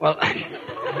 well,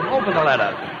 open the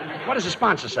letter. What does the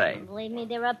sponsor say? Believe me,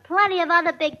 there are plenty of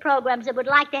other big programs that would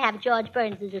like to have George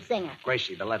Burns as a singer.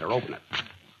 Gracie, the letter, open it.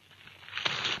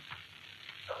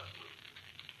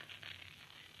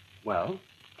 Well?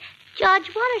 George,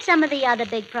 what are some of the other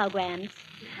big programs?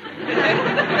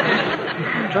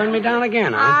 Turn me down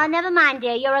again, huh? Oh, never mind,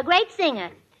 dear. You're a great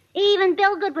singer. Even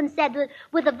Bill Goodwin said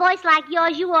with a voice like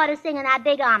yours, you ought to sing in our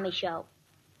big Army show.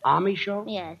 Army show?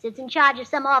 Yes, it's in charge of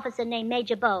some officer named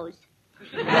Major Bowes.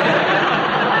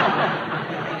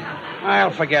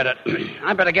 I'll forget it.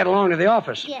 I better get along to the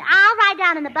office. Yeah, I'll ride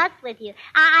down in the bus with you.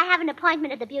 I have an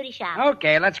appointment at the beauty shop.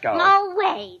 Okay, let's go. Oh,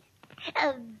 wait.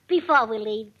 Before we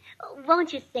leave,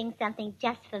 won't you sing something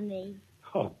just for me?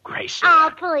 Oh, Gracie. Oh,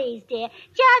 please, dear.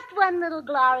 Just one little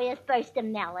glorious burst of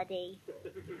melody.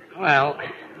 Well,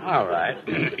 all right.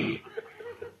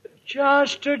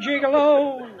 Just a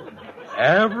gigolo.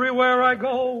 Everywhere I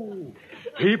go,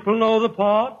 people know the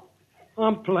part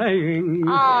I'm playing.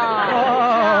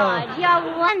 Oh, George, you're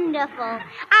wonderful.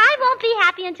 I won't be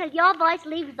happy until your voice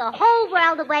leaves the whole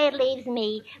world the way it leaves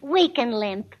me, weak and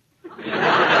limp.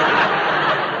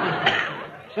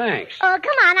 Thanks. Oh,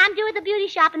 come on. I'm due at the beauty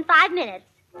shop in 5 minutes.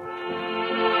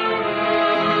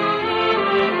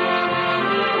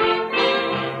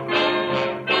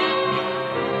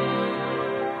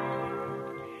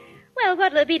 Well,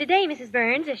 what'll it be today, Mrs.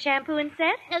 Burns? A shampoo and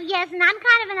set? Oh, yes, and I'm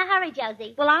kind of in a hurry,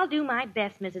 Josie. Well, I'll do my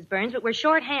best, Mrs. Burns, but we're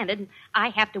short-handed, and I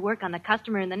have to work on the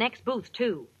customer in the next booth,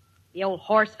 too. The old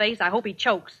horse face, I hope he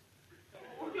chokes.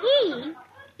 He?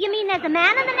 You mean there's a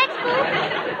man in the next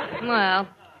booth? Well,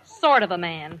 sort of a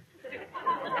man.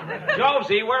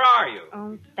 Josie, where are you?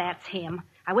 Oh, that's him.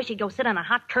 I wish he'd go sit on a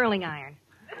hot curling iron.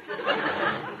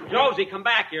 Josie, come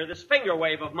back here. This finger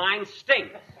wave of mine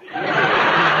stinks.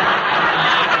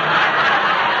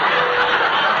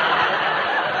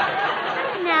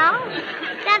 No,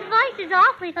 that voice is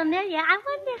awfully familiar. I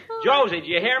wonder who... Josie, do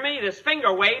you hear me? This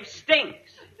finger wave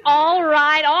stinks. All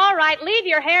right. Leave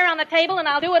your hair on the table, and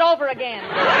I'll do it over again.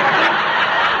 No,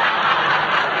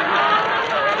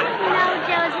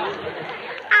 Josie.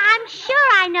 I'm sure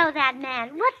I know that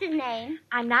man. What's his name?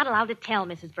 I'm not allowed to tell,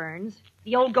 Mrs. Burns.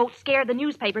 The old goat scared the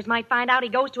newspapers might find out he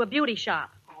goes to a beauty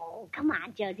shop. Oh, come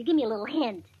on, Josie. Give me a little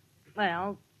hint.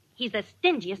 Well, he's the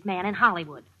stingiest man in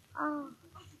Hollywood. Oh,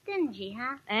 stingy,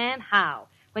 huh? And how?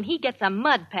 When he gets a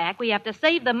mud pack, we have to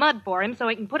save the mud for him so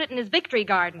he can put it in his victory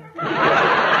garden. Funny.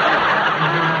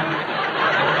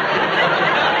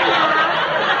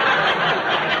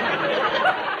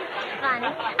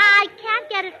 I can't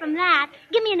get it from that.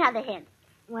 Give me another hint.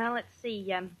 Well, let's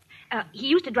see. He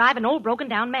used to drive an old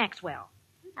broken-down Maxwell.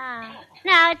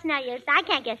 No, it's no use. I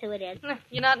can't guess who it is.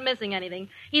 You're not missing anything.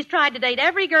 He's tried to date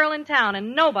every girl in town,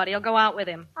 and nobody will go out with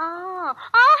him. Oh,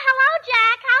 hello,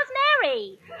 Jack. How's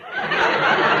Mary?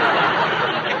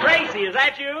 Gracie, is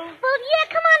that you? Well, yeah,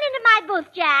 come on into my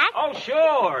booth, Jack. Oh,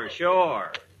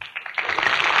 sure.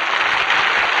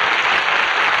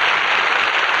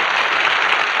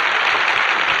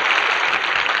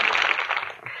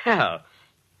 Well,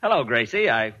 hello, Gracie.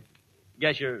 I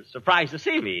guess you're surprised to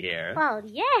see me here. Well,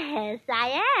 yes,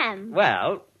 I am.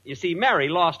 Well, you see, Mary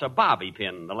lost a bobby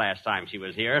pin the last time she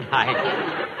was here, and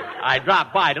I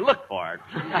dropped by to look for it.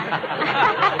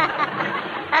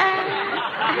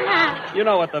 You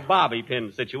know what the bobby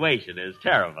pin situation is.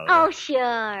 Terrible. Oh, sure.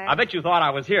 I bet you thought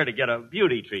I was here to get a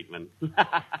beauty treatment.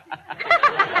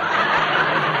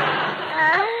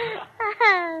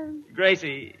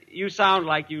 Gracie, you sound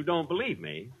like you don't believe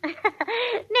me.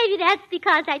 Maybe that's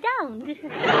because I don't.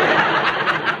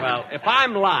 Well, if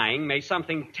I'm lying, may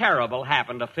something terrible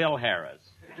happen to Phil Harris.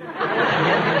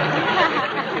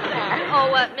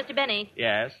 Mr. Benny.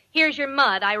 Yes? Here's your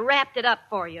mud. I wrapped it up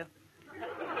for you.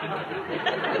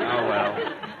 Oh, well.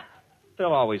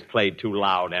 Phil always played too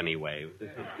loud anyway.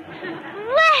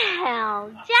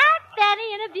 Well, Jack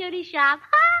Benny in a beauty shop.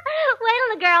 Wait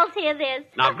till the girls hear this.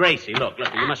 Now, Gracie, look,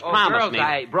 you must promise girls, me.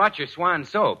 I brought your swan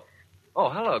soap. Oh,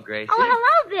 hello, Gracie. Oh,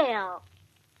 hello, Bill.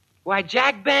 Why,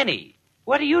 Jack Benny,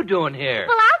 what are you doing here?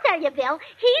 Well, I'll tell you, Bill.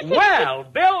 He's here. Well,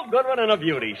 Bill Goodwin in a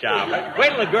beauty shop. Wait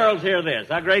till the girls hear this,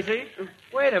 huh, Gracie?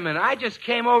 Wait a minute, I just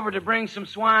came over to bring some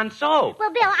swan soap.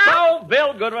 Well, Bill, So,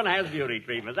 Bill Goodwin has beauty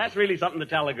treatment. That's really something to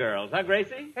tell the girls, huh,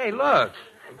 Gracie? Hey, look.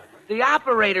 The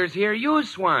operators here use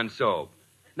swan soap.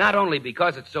 Not only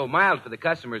because it's so mild for the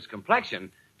customer's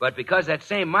complexion, but because that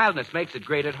same mildness makes it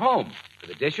great at home. For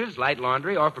the dishes, light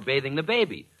laundry, or for bathing the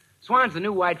baby. Swan's the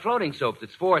new white floating soap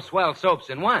that's 4 swell soaps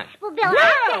in one. Well,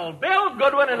 Bill, Bill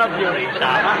Goodwin in a beauty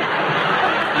shop.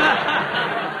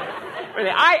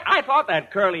 Really, I thought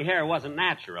that curly hair wasn't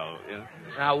natural.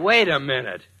 Now, wait a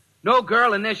minute. No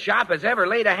girl in this shop has ever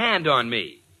laid a hand on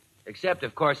me. Except,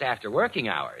 of course, after working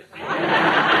hours.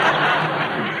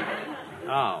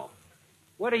 Oh.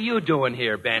 What are you doing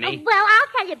here, Benny? Well, I'll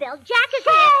tell you, Bill. Jack is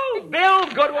here. Bill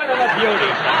Goodwin in a beauty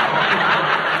shop.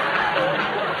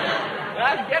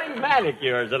 I'm getting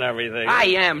manicures and everything. I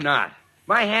am not.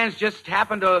 My hands just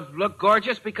happen to look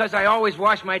gorgeous because I always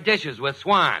wash my dishes with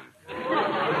Swan.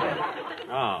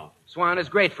 Oh. Swan is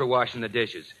great for washing the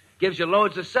dishes. Gives you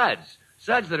loads of suds.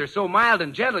 Suds that are so mild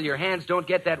and gentle your hands don't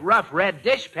get that rough red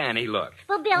dish panty look.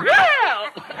 Well, Bill... Bill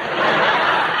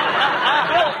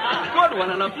Goodwin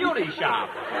in a beauty shop.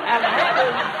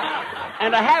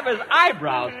 And to have his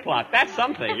eyebrows plucked. That's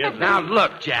something, isn't it? Now,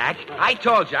 look, Jack. I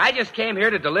told you, I just came here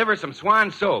to deliver some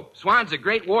Swan soap. Swan's a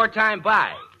great wartime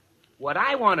buy. What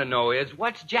I want to know is,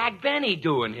 what's Jack Benny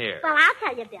doing here? Well, I'll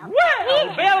tell you, Bill.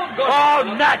 Well, Bill Goodwin... Oh,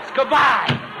 nuts.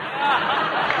 Goodbye.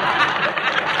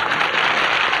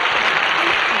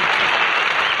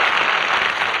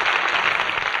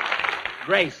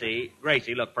 Gracie,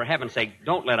 look, for heaven's sake,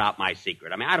 don't let out my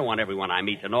secret. I mean, I don't want everyone I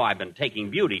meet to know I've been taking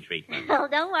beauty treatment. Oh,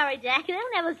 don't worry, Jack. They'll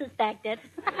never suspect it.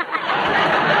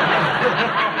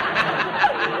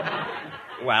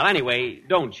 Well, anyway,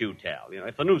 don't you tell.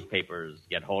 If the newspapers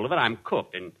get hold of it, I'm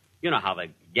cooked. And you know how the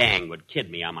gang would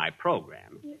kid me on my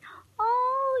program.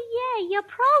 Oh, yeah, your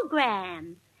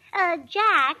program.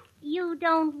 Jack, you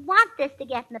don't want this to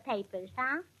get in the papers,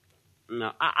 huh?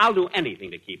 No, I'll do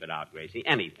anything to keep it out, Gracie.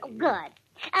 Anything. Oh, good.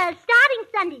 Starting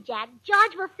Sunday, Jack,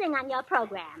 George will sing on your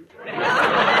program.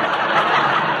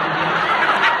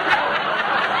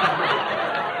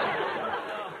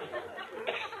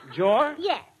 George?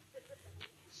 Yes.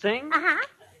 Sing? Uh-huh.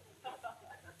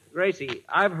 Gracie,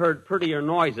 I've heard prettier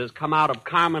noises come out of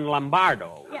Carmen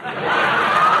Lombardo.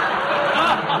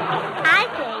 I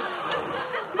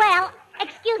see. Well,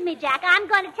 excuse me, Jack. I'm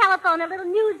going to telephone a little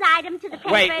news item to the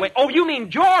paper. Wait. Oh, you mean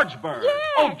George Burns? Yes.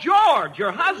 Oh, George,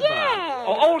 your husband. Yes.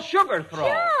 Oh, old Sugar Throat.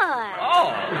 Sure.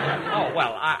 Oh,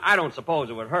 well, I don't suppose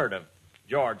it would hurt if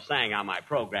George sang on my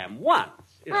program once.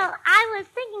 Well, I was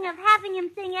thinking of having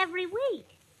him sing every week.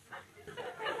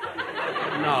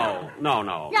 No. No,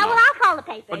 well, I'll call the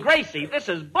paper. But, Gracie, this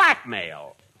is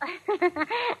blackmail.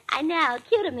 I know.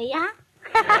 Cute of me, huh?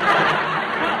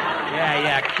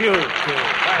 Yeah, cute.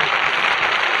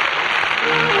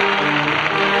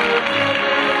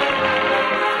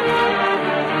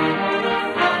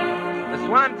 The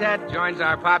Swantet joins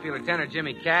our popular tenor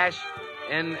Jimmy Cash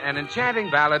in an enchanting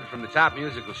ballad from the top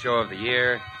musical show of the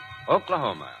year,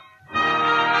 Oklahoma.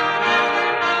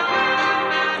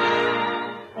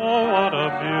 Oh, what a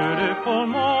beautiful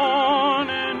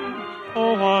morning.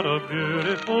 Oh, what a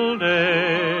beautiful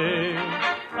day.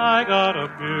 I got a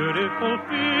beautiful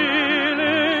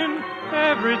feeling.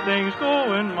 Everything's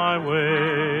going my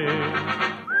way.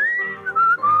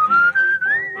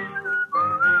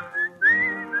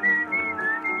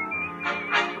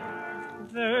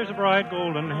 There's a bright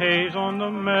golden haze on the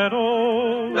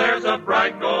meadow. There's a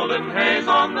bright golden haze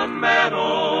on the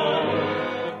meadow.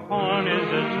 The corn is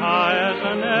as high as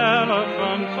an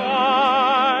elephant's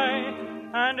eye.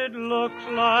 looks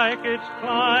like it's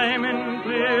climbing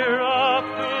clear up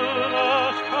to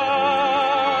the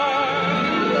sky.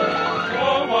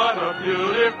 Oh, what a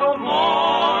beautiful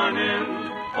morning.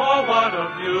 Oh, what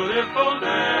a beautiful day.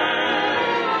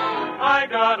 I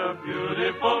got a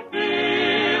beautiful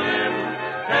feeling.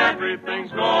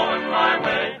 Everything's going my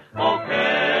way.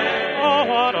 Okay. Oh,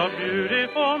 what a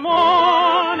beautiful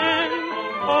morning.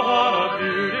 Oh, what a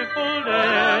beautiful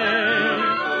day.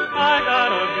 I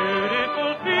got a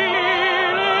beautiful feeling.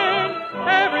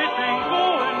 Everything's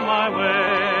going my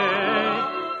way.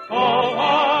 Oh,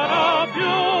 what a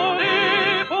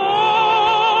beautiful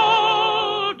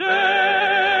day.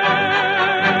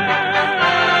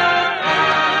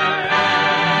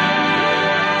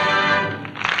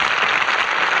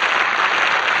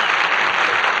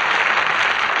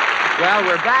 Well,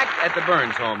 we're back at the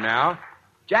Burns home now.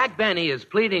 Jack Benny is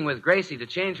pleading with Gracie to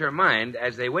change her mind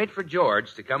as they wait for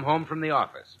George to come home from the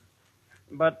office.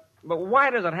 But why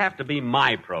does it have to be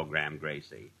my program,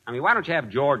 Gracie? I mean, why don't you have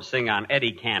George sing on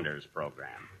Eddie Cantor's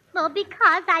program? Well,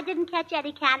 because I didn't catch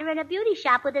Eddie Cantor in a beauty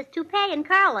shop with his toupee and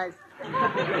curlers.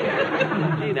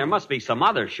 Gee, there must be some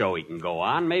other show he can go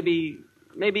on. Maybe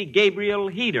Gabriel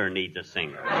Heater needs a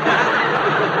singer.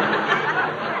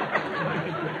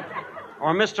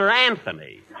 Or Mr.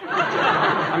 Anthony.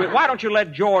 I mean, why don't you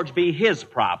let George be his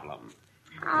problem?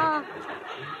 Oh,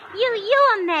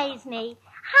 you amaze me.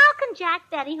 How can Jack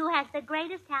Benny, who has the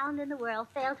greatest talent in the world,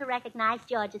 fail to recognize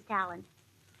George's talent?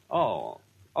 Oh,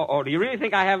 do you really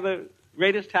think I have the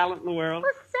greatest talent in the world?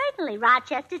 Well, certainly.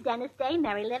 Rochester, Dennis Day,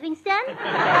 Mary Livingston.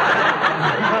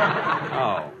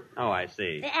 Oh, I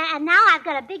see. And now I've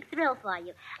got a big thrill for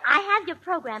you. I have your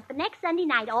program for next Sunday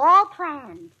night all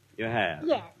planned. You have?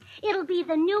 Yes. It'll be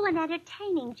the new and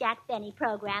entertaining Jack Benny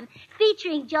program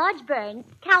featuring George Burns,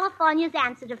 California's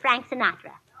answer to Frank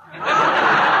Sinatra.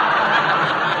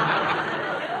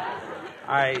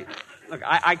 I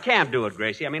can't do it,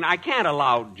 Gracie. I mean, I can't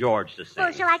allow George to sing.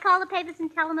 Well, shall I call the papers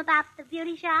and tell them about the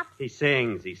beauty shop? He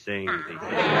sings. Now,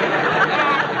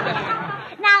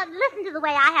 listen to the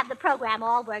way I have the program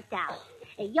all worked out.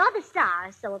 You're the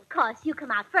star, so of course you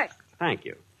come out first. Thank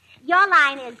you. Your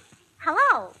line is,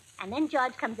 hello, and then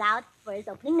George comes out for his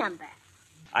opening number.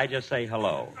 I just say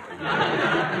hello.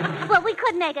 Well, we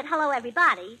could make it hello,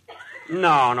 everybody.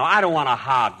 No, I don't want to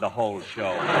hog the whole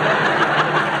show.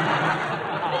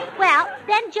 Well,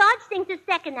 then George sings his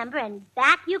second number, and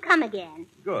back you come again.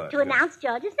 Good. To announce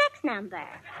George's next number.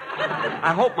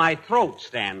 I hope my throat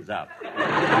stands up.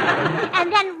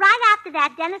 And then right after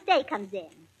that, Dennis Day comes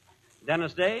in.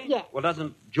 Dennis Day? Yes. Well,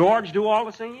 doesn't George do all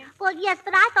the singing? Well, yes,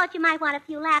 but I thought you might want a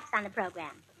few laughs on the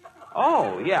program.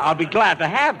 Oh, yeah, I'll be glad to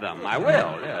have them. I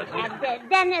will, yes. And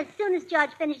then as soon as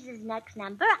George finishes his next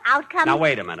number, out comes... Now,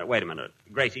 wait a minute.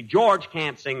 Gracie, George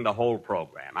can't sing the whole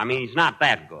program. I mean, he's not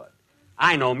that good.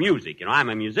 I know music, I'm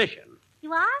a musician.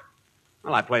 You are?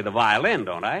 Well, I play the violin,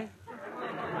 don't I?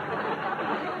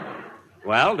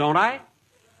 Well, don't I?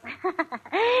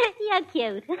 You're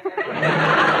cute.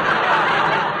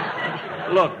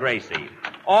 Look, Gracie,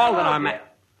 all that I'm...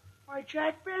 Why,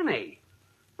 Jack Benny.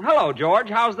 Hello, George.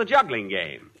 How's the juggling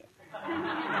game?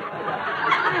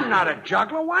 I'm not a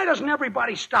juggler. Why doesn't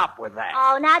everybody stop with that?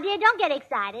 Oh, now, dear, don't get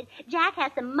excited. Jack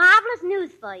has some marvelous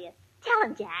news for you. Tell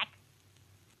him, Jack.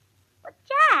 Well,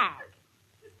 Jack.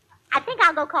 I think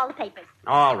I'll go call the papers.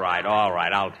 All right.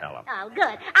 I'll tell him. Oh, good.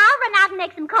 I'll run out and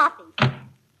make some coffee.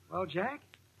 Well, Jack,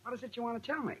 what is it you want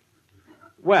to tell me?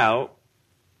 Well,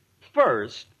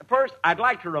 first, I'd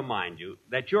like to remind you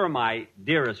that you're my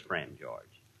dearest friend, George.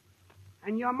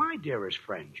 And you're my dearest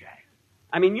friend, Jack.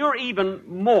 I mean, you're even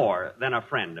more than a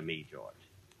friend to me, George.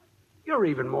 You're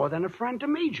even more than a friend to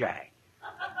me, Jack.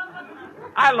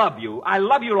 I love you. I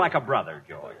love you like a brother,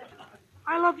 George.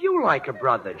 I love you like a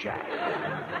brother, Jack.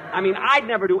 I mean, I'd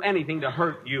never do anything to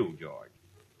hurt you, George.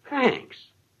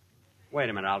 Thanks. Wait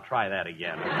a minute, I'll try that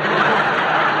again.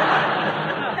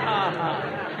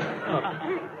 Look,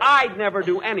 I'd never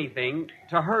do anything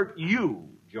to hurt you,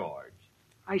 George.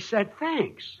 I said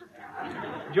thanks.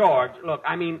 George, look,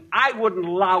 I mean, I wouldn't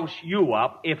louse you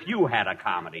up if you had a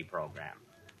comedy program.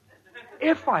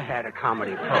 If I had a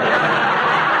comedy program.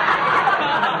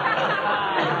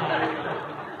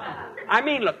 I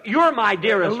mean, look, you're my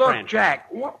dearest friend. Look, Jack,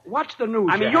 what's the news?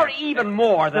 I mean, you're even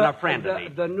more than a friend to me.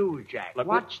 The news, Jack. Look,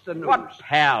 what's the news? What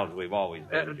pals we've always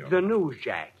been, George. The news,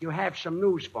 Jack. You have some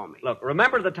news for me. Look,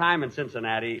 remember the time in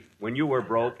Cincinnati when you were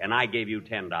broke and I gave you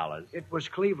 $10? It was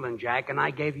Cleveland, Jack, and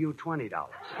I gave you $20.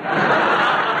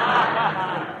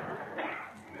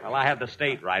 Well, I had the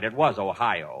state right. It was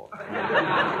Ohio.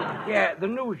 Yeah, the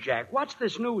news, Jack. What's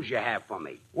this news you have for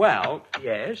me? Well.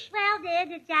 Yes? Well, dear,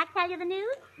 did Jack tell you the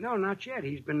news? No, not yet.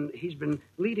 He's been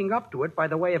leading up to it by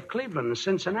the way of Cleveland and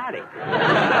Cincinnati.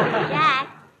 Jack,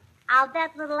 I'll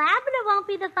bet little Abner won't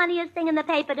be the funniest thing in the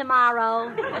paper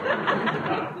tomorrow.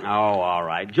 Oh, all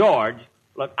right. George,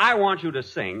 look, I want you to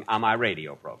sing on my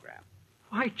radio program.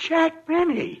 Why, Jack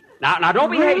Benny. Now,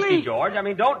 don't be Really? hasty, George. I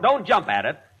mean, don't jump at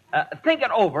it. Think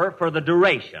it over for the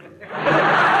duration.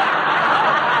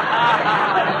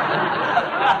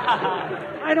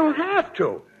 I don't have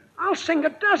to. I'll sing a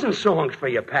dozen songs for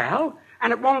you, pal,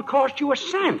 and it won't cost you a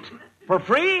cent. For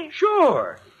free?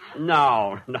 Sure.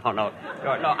 No.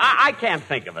 I can't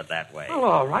think of it that way. Well,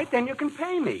 all right, then you can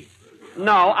pay me.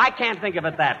 No, I can't think of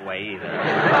it that way either.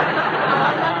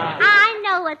 I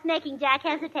know what's making Jack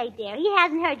hesitate, dear. He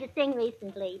hasn't heard you sing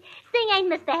recently. Sing Ain't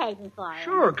Misbehaving for him.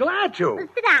 Sure, glad to. Well,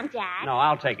 sit down, Jack. No,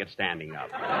 I'll take it standing up.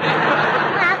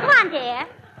 Now, come on, dear.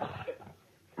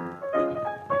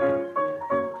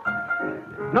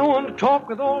 No one to talk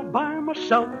with all by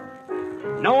myself.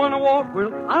 No one to walk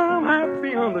with. I'm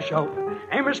happy on the shelf.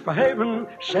 Ain't misbehaving,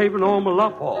 saving all my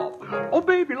love for. Oh,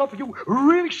 baby, love for you.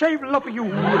 Really saving love for you.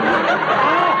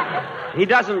 He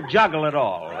doesn't juggle at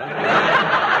all.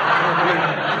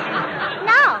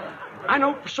 No. I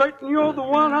know for certain you're the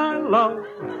one I love.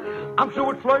 I'm through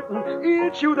with flirting.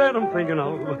 It's you that I'm thinking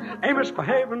of. Ain't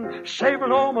misbehaving,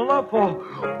 saving all my love for.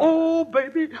 Oh,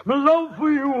 baby, my love for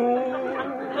you.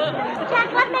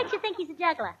 Jack, what makes you think he's a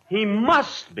juggler? He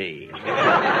must be.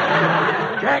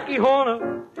 Jackie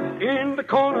Horner in the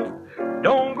corner.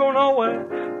 Don't go nowhere.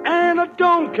 And I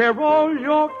don't care all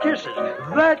your kisses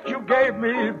that you gave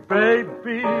me,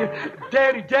 baby.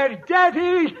 Daddy, daddy,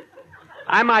 daddy.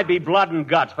 I might be blood and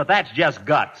guts, but that's just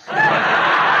guts.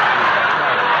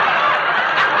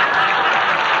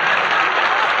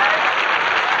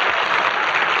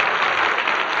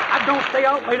 I don't stay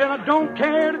out late and I don't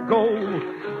care to go.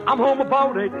 I'm home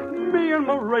about 8, me and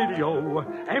my radio.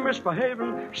 Ain't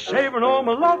misbehaving, saving all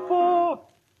my love for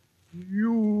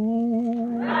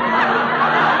you.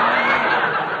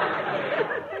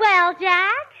 Well,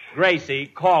 Jack? Gracie,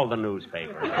 call the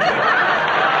newspaper.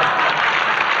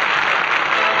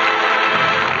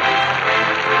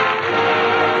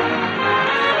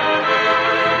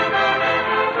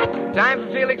 Time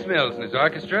for Felix Mills and his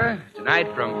orchestra.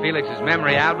 Tonight, from Felix's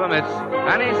memory album, it's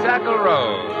Honeysuckle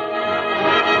Rose.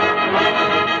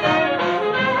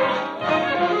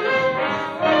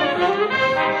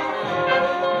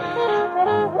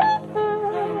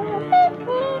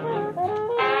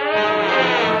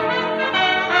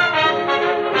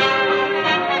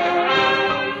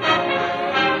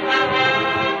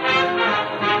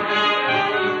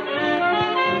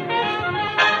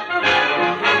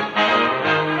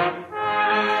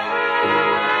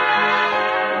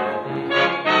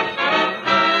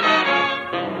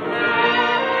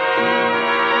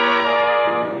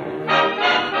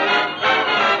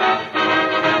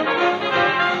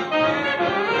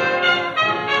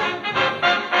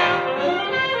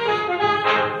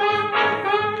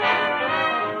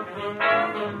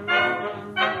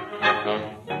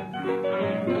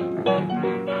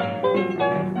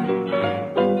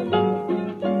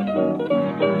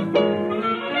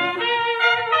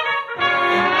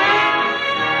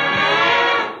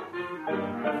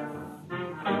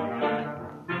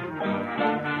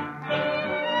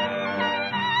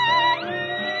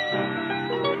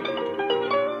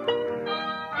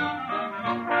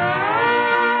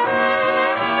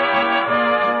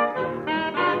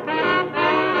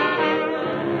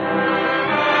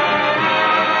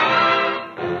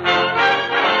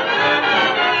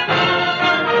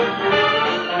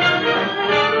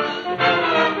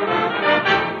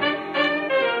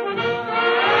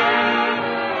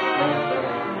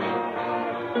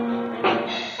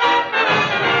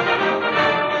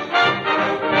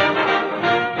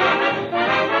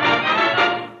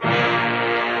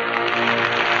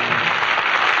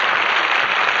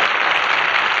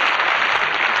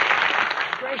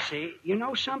 You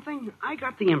know something? I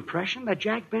got the impression that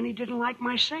Jack Benny didn't like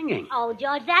my singing. Oh,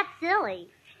 George, that's silly.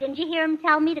 Didn't you hear him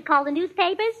tell me to call the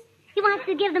newspapers? He wants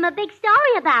to give them a big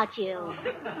story about you.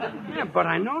 Yeah, but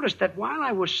I noticed that while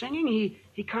I was singing,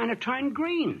 he kind of turned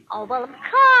green. Oh, well, of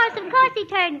course he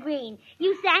turned green.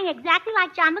 You sang exactly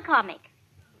like John McCormick.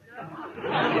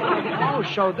 Oh,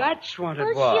 so that's what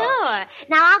it was. Sure.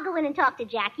 Now, I'll go in and talk to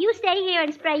Jack. You stay here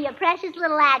and spray your precious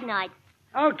little adenoids.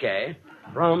 Okay.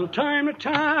 From time to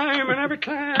time and every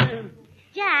time.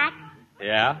 Jack.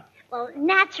 Yeah? Well,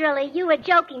 naturally, you were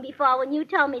joking before when you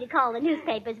told me to call the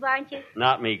newspapers, weren't you?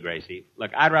 Not me, Gracie.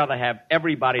 Look, I'd rather have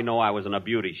everybody know I was in a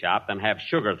beauty shop than have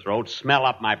Sugar Throat smell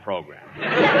up my program. Well,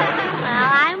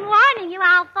 I'm warning you.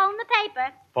 I'll phone the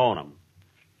paper. Phone 'em.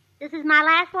 This is my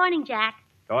last warning, Jack.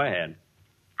 Go ahead.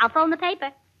 I'll phone the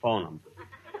paper. Phone 'em.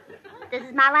 This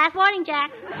is my last warning,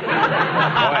 Jack. Go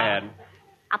ahead.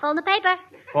 I'll phone the paper.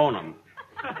 Phone 'em.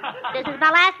 This is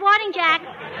my last warning, Jack. Go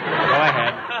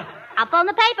ahead. I'll phone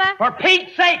the paper. For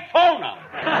Pete's sake, phone 'em.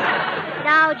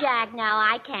 No, Jack, no,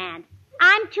 I can't.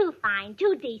 I'm too fine,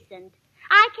 too decent.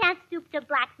 I can't stoop to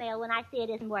blackmail when I see it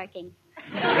isn't working.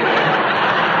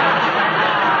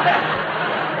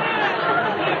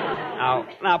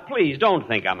 Now, please don't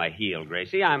think I'm a heel,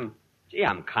 Gracie. I'm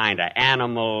kind of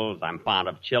animals. I'm fond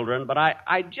of children, but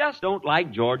I just don't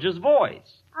like George's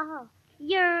voice. Oh,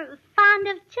 you're fond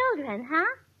of children, huh?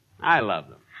 I love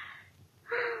them.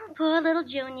 Poor little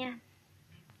Junior.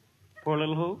 Poor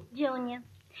little who? Junior.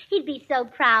 He'd be so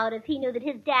proud if he knew that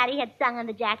his daddy had sung on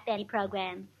the Jack Benny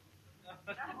program.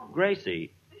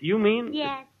 Gracie, you mean...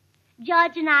 Yes.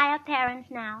 George and I are parents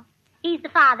now. He's the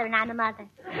father and I'm the mother.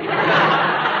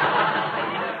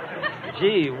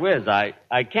 Gee whiz, I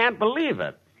can't believe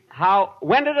it.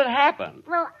 When did it happen?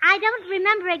 Well, I don't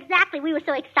remember exactly. We were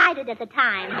so excited at the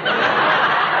time.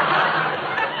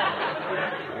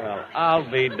 Well, I'll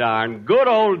be darned. Good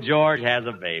old George has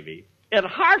a baby. It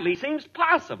hardly seems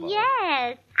possible.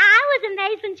 Yes. I was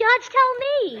amazed when George told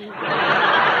me.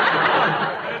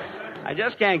 I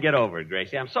just can't get over it,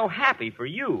 Gracie. I'm so happy for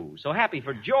you, so happy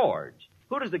for George.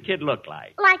 Who does the kid look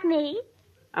like? Like me?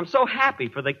 I'm so happy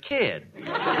for the kid.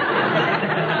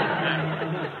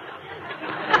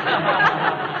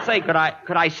 Say, could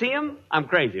I see him? I'm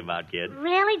crazy about kids.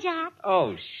 Really, Jack?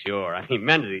 Oh, sure. I mean,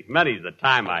 many's the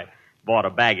time I bought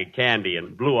a bag of candy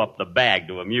and blew up the bag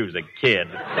to amuse a kid.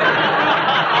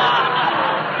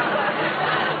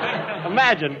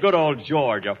 Imagine good old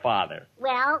George, your father.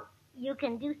 Well, you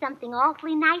can do something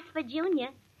awfully nice for Junior.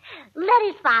 Let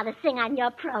his father sing on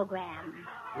your program.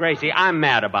 Gracie, I'm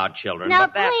mad about children, Now,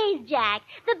 but that... please, Jack.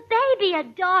 The baby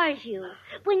adores you.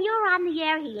 When you're on the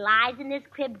air, he lies in his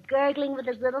crib gurgling with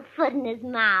his little foot in his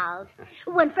mouth.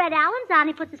 When Fred Allen's on,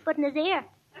 he puts his foot in his ear.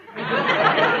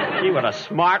 Gee, what a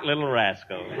smart little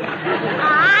rascal.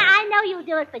 I know you'll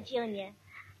do it for Junior.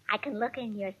 I can look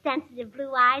in your sensitive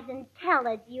blue eyes and tell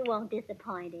that you won't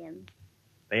disappoint him.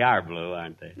 They are blue,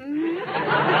 aren't they? Mm-hmm.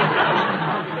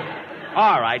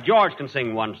 All right, George can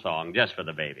sing one song just for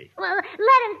the baby. Well,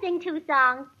 let him sing 2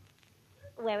 songs.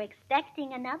 We're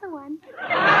expecting another one.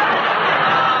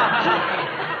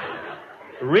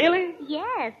 Really?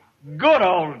 Yes. Good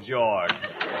old George.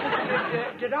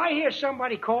 Did I hear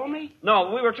somebody call me?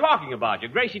 No, we were talking about you.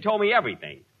 Gracie told me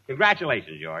everything.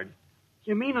 Congratulations, George.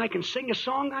 You mean I can sing a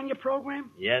song on your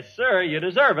program? Yes, sir. You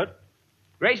deserve it.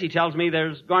 Gracie tells me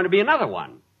there's going to be another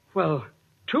one. Well,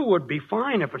 2 would be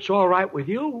fine if it's all right with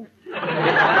you.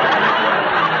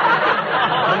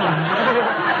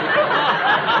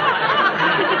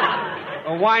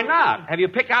 Well, why not? Have you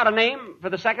picked out a name for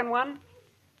the second one?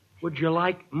 Would you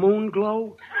like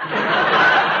Moonglow?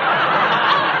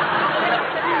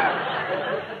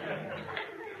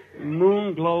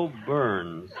 Moonglow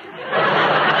Burns.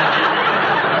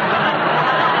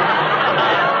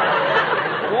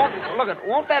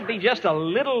 Won't that be just a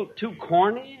little too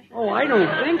corny? Oh, I don't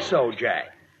think so,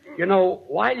 Jack. You know,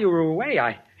 while you were away,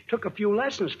 I took a few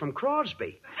lessons from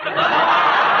Crosby.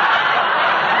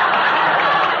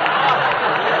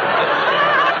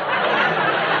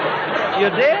 You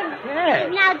did?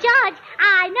 Yes. Now, George,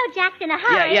 I know Jack's in a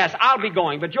hurry. Yes, I'll be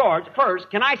going. But, George,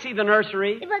 first, can I see the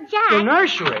nursery? Well, Jack. The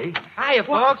nursery? Hiya,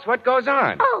 folks. What goes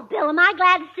on? Oh, Bill, am I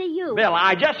glad to see you. Bill,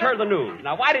 I just heard the news.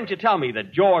 Now, why didn't you tell me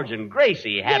that George and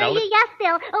Gracie had Yes,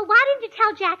 Bill. Why didn't you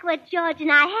tell Jack what George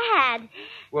and I had?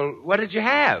 Well, what did you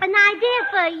have? An idea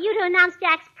for you to announce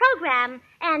Jack's program,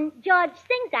 and George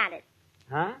sings on it.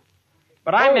 Huh?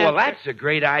 But I meant... well, that's a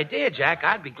great idea, Jack.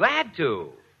 I'd be glad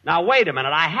to. Now, wait a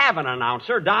minute. I have an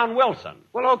announcer, Don Wilson.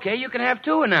 Well, okay, you can have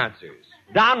 2 announcers.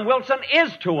 Don Wilson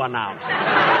is to announce.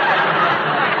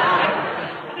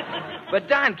 But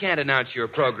Don can't announce your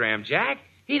program, Jack.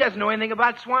 He doesn't know anything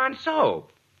about Swan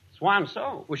soap. Swan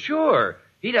soap? Well, sure.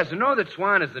 He doesn't know that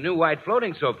Swan is the new white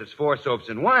floating soap that's 4 soaps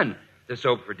in one. The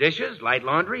soap for dishes, light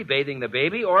laundry, bathing the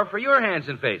baby, or for your hands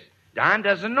and face. Don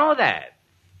doesn't know that.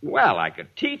 Well, I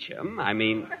could teach him. I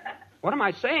mean, what am I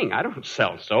saying? I don't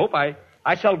sell soap.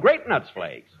 I sell grape nuts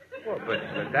flakes. Well, but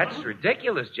that's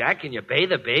ridiculous, Jack. Can you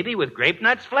bathe a baby with grape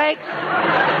nuts flakes?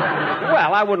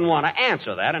 Well, I wouldn't want to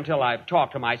answer that until I've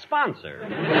talked to my sponsor.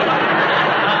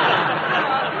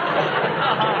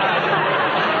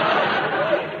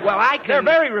 Well, I can... They're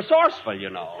very resourceful, you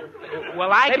know.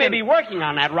 Well, I They may be working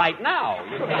on that right now.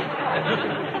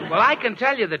 Well, I can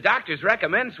tell you the doctors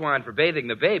recommend Swan for bathing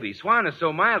the baby. Swan is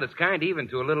so mild it's kind even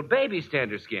to a little baby's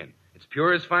tender skin. It's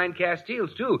pure as fine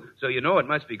Castiles, too, so you know it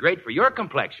must be great for your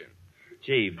complexion.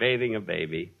 Gee, bathing a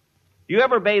baby. You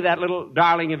ever bathe that little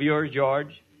darling of yours,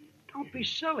 George? Don't be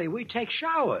silly. We take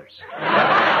showers.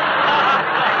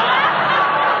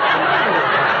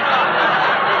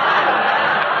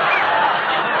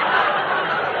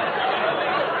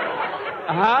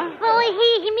 Uh-huh. Well,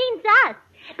 he means us.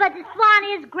 But the Swan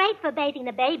is great for bathing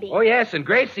the baby. Oh, yes, and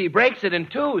Gracie breaks it in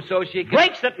two so she can...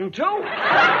 Breaks it in two?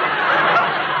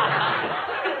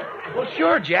 Well,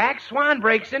 sure, Jack. Swan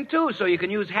breaks in two so you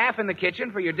can use half in the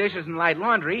kitchen for your dishes and light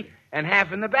laundry and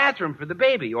half in the bathroom for the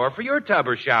baby or for your tub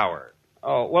or shower.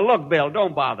 Oh, well, look, Bill,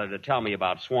 don't bother to tell me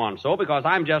about Swan Soap because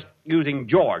I'm just using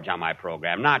George on my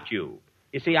program, not you.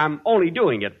 You see, I'm only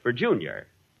doing it for Junior.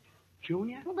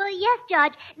 Junior? Well, yes,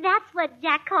 George. That's what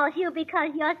Jack calls you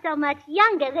because you're so much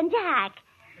younger than Jack.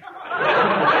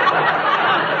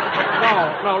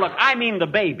 No, look, I mean the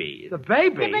baby. The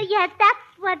baby? But yes, that's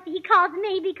what he calls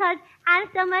me because I'm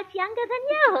so much younger than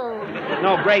you.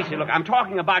 No, Gracie, look, I'm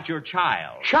talking about your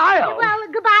child. Child? Well,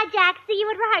 goodbye, Jack. See you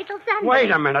at rehearsal Sunday.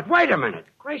 Wait a minute.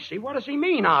 Gracie, what does he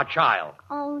mean, our child?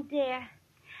 Oh, dear.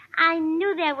 I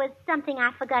knew there was something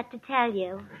I forgot to tell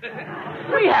you.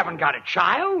 We haven't got a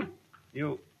child.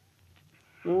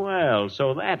 Well,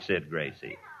 so that's it,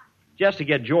 Gracie. Just to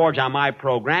get George on my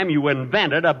program, you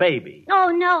invented a baby. Oh,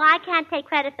 no, I can't take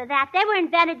credit for that. They were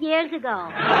invented years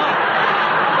ago.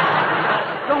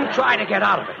 Don't try to get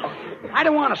out of it. I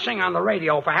don't want to sing on the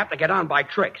radio if I have to get on by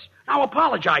tricks. Now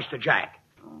apologize to Jack.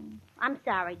 I'm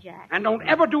sorry, Jack. And don't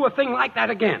ever do a thing like that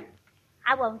again.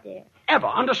 I won't, dear. Ever,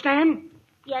 understand?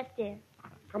 Yes, dear.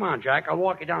 Come on, Jack. I'll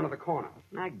walk you down to the corner.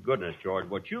 My goodness, George,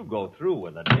 what you go through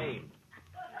with a dame.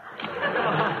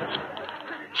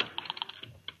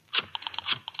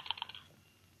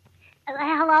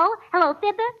 Hello,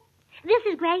 Fibber? This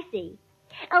is Gracie.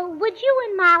 Would you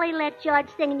and Molly let George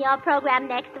sing in your program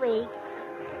next week?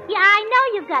 Yeah, I know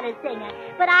you've got a singer,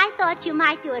 but I thought you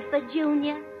might do it for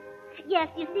Junior. Yes,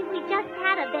 you see, we just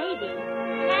had a baby.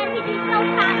 And he'd be so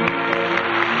kind.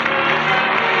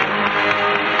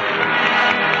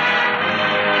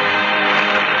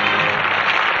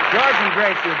 George and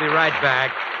Gracie will be right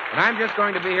back. And I'm just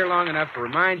going to be here long enough to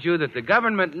remind you that the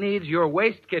government needs your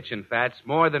waste kitchen fats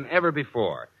more than ever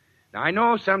before. Now, I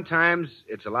know sometimes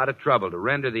it's a lot of trouble to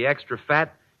render the extra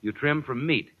fat you trim from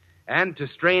meat and to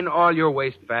strain all your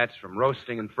waste fats from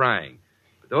roasting and frying.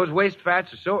 But those waste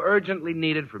fats are so urgently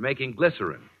needed for making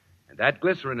glycerin, and that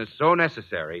glycerin is so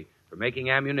necessary for making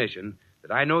ammunition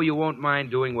that I know you won't mind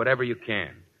doing whatever you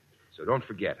can. So don't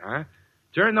forget, huh?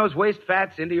 Turn those waste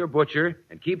fats into your butcher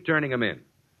and keep turning them in.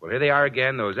 Well, here they are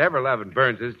again, those ever-loving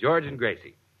Burnses, George and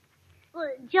Gracie. Well,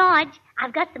 George,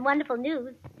 I've got some wonderful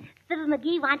news. Fibber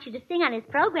McGee wants you to sing on his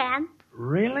program.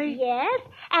 Really? Yes,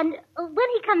 and when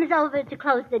he comes over to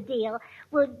close the deal,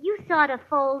 will you sort of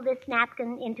fold this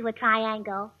napkin into a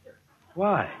triangle?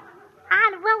 Why?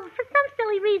 Well, for some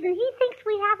silly reason, he thinks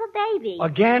we have a baby.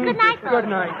 Again? Good night, folks. Good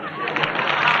night.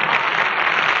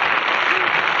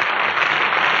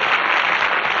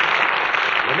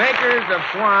 The makers of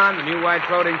Swan, the new white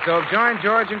floating soap, join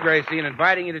George and Gracie in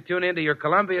inviting you to tune in to your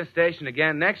Columbia station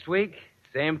again next week,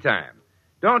 same time.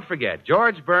 Don't forget,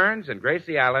 George Burns and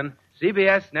Gracie Allen,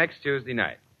 CBS next Tuesday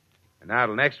night. And now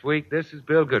till next week, this is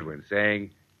Bill Goodwin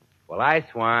saying, well, I,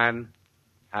 Swan,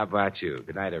 how about you?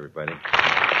 Good night, everybody.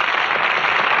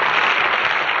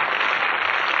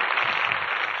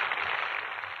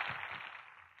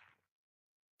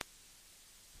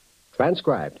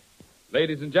 Transcribed.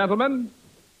 Ladies and gentlemen,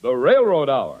 the Railroad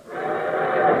Hour.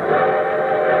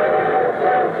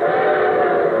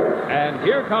 And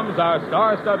here comes our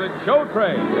star-studded show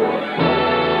train.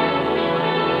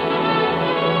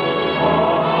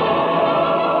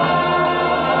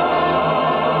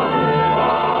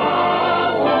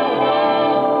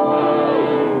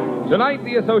 Tonight,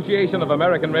 the Association of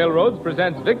American Railroads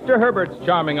presents Victor Herbert's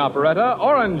charming operetta,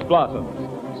 Orange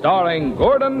Blossoms, starring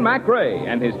Gordon MacRae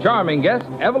and his charming guest,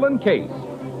 Evelyn Case.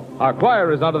 Our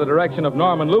choir is under the direction of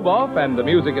Norman Luboff, and the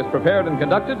music is prepared and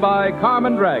conducted by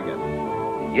Carmen Dragon.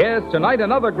 Yes, tonight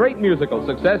another great musical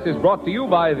success is brought to you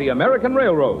by the American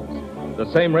Railroads.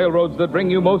 The same railroads that bring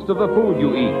you most of the food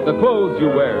you eat, the clothes you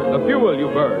wear, the fuel you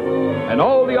burn, and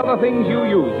all the other things you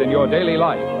use in your daily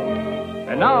life.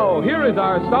 And now, here is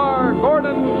our star,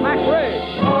 Gordon MacRae.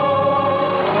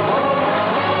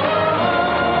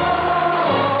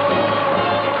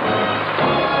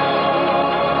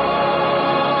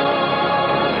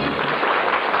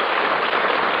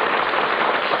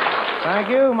 Thank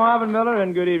you, Marvin Miller,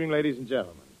 and good evening, ladies and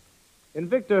gentlemen. In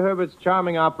Victor Herbert's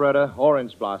charming operetta,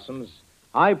 Orange Blossoms,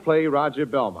 I play Roger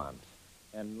Belmont.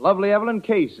 And lovely Evelyn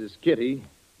Case is Kitty,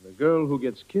 the girl who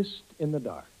gets kissed in the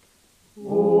dark.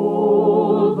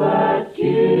 Oh, that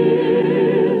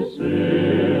kiss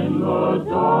in the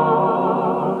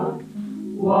dark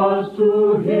was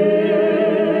to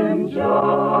him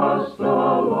just a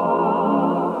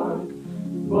lark,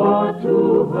 but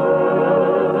to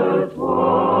her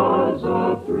 'twas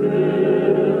a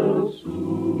thrill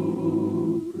supreme.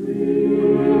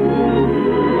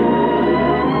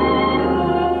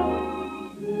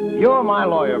 You're my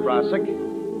lawyer, Brossick.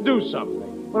 Do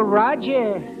something. Well,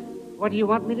 Roger, what do you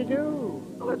want me to do?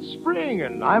 Well, it's spring,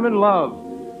 and I'm in love.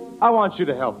 I want you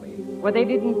to help me. Well, they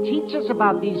didn't teach us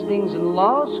about these things in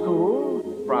law school.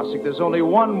 Brossick, there's only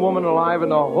one woman alive in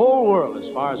the whole world as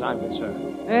far as I'm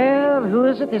concerned. Well, who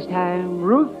is it this time?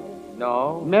 Ruth?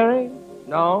 No. Mary?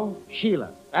 No. Sheila?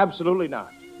 Absolutely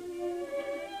not.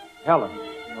 Helen.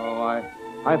 Oh,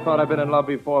 I thought I'd been in love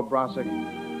before, Brossick,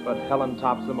 but Helen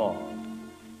tops them all.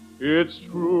 It's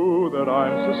true that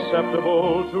I'm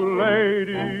susceptible to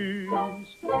ladies.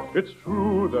 It's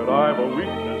true that I've a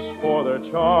weakness for their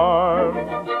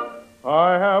charms.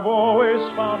 I have always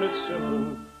found it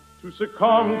simple to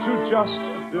succumb to just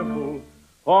a dimple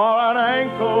or an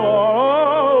ankle or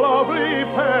a lovely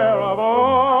pair of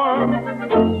arms.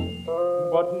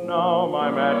 But now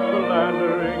my mad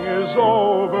philandering is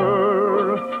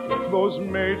over. Those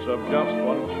maids of just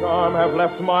one charm have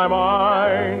left my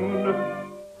mind.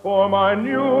 For my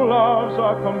new love's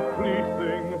a complete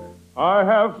thing. I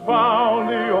have found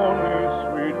the only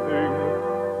sweet thing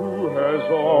who has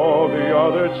all the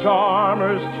other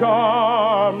charmers'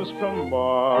 charms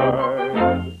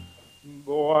combined.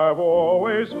 Though I've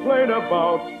always played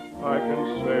about, I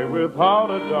can say without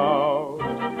a doubt,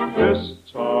 this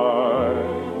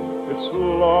time it's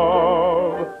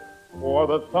love. For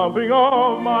the thumping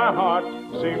of my heart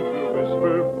seemed to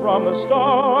whisper from the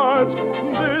start,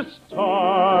 this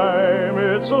time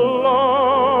it's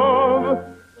love.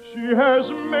 She has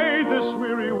made this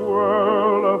weary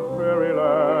world a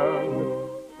fairyland,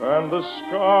 and the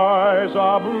skies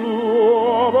are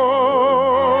blue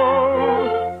above.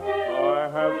 I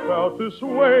have felt this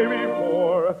way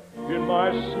before in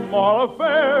my small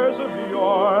affairs of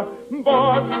yore,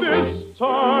 but this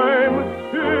time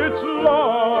it's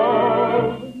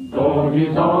love. Though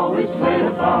he's always played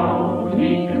about,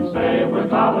 he can say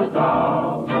without a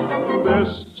doubt,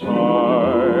 this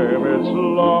time it's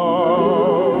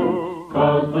love.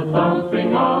 'Cause the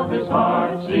thumping of his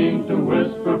heart seemed to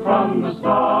whisper from the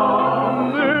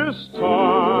start, this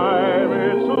time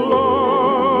it's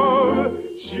love.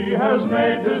 She has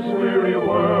made this weary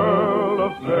world a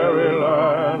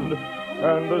fairyland,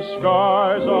 and the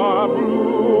skies are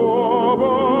blue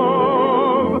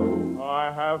above.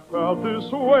 I have felt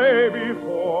this way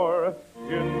before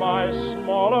in my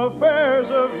small affairs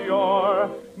of yore,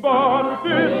 but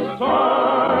this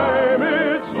time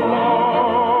it's love.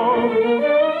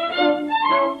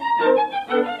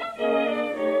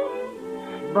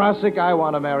 Brossick, I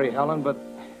want to marry Helen, but,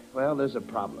 well, there's a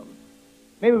problem.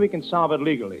 Maybe we can solve it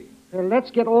legally. Well, let's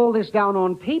get all this down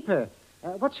on paper.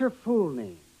 What's her full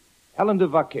name? Helen de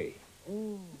Vaquet.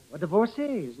 Oh, a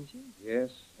divorcee, isn't she?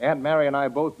 Yes. Aunt Mary and I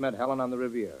both met Helen on the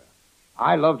Riviera.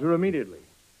 I loved her immediately,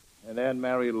 and Aunt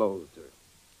Mary loathed her.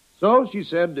 So she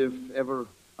said if ever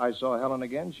I saw Helen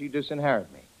again, she'd disinherit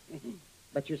me.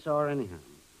 But you saw her anyhow?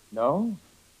 No.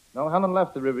 No, Helen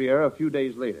left the Riviera a few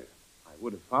days later. I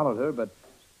would have followed her, but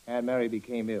Aunt Mary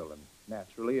became ill, and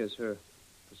naturally, as her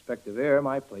prospective heir,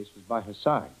 my place was by her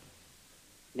side.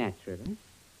 Naturally.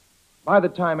 By the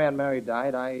time Aunt Mary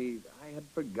died, I had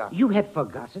forgotten. You had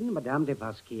forgotten Madame de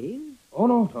Vasquez? Oh,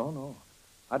 no.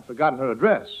 I'd forgotten her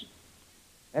address.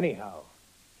 Anyhow,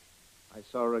 I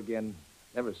saw her again,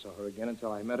 never saw her again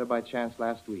until I met her by chance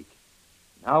last week.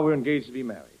 Now we're engaged to be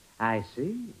married. I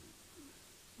see.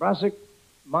 Brossick,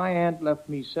 my aunt left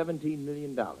me $17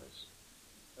 million.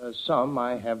 A sum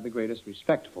I have the greatest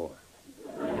respect for.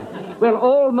 Well,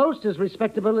 almost as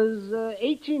respectable as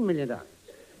 $18 million.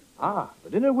 Ah,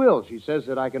 but in her will, she says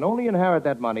that I can only inherit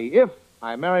that money if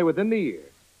I marry within the year,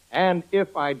 and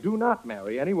if I do not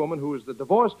marry any woman who is the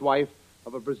divorced wife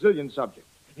of a Brazilian subject.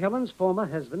 Helen's former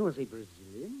husband was a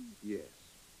Brazilian? Yes.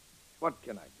 What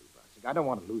can I do, Brossick? I don't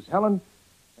want to lose Helen,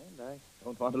 and I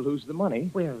don't want to lose the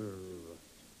money. Well,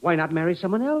 why not marry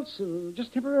someone else?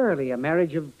 Just temporarily, a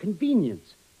marriage of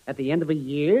convenience. At the end of a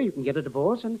year, you can get a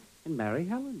divorce and marry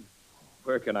Helen.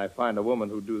 Where can I find a woman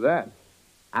who'd do that?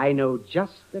 I know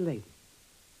just the lady.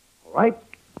 All right.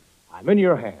 I'm in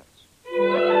your hands.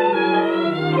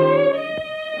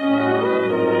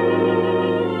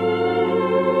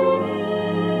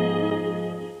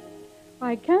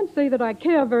 say that I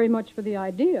care very much for the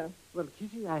idea. Well,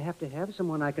 Kitty, I have to have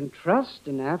someone I can trust,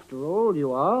 and after all,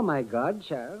 you are my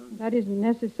godchild. That isn't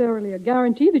necessarily a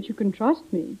guarantee that you can trust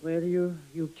me. Well, you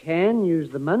can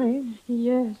use the money.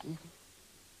 Yes.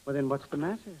 Well, then what's the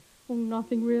matter? Oh,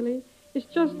 nothing really. It's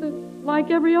just that,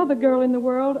 like every other girl in the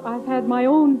world, I've had my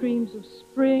own dreams of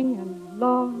spring and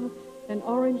love and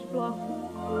orange blossom.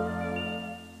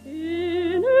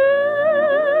 In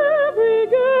every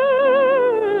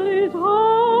girl's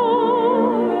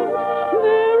heart,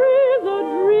 there is a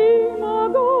dream, a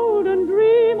golden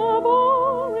dream of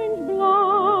orange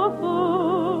blossom.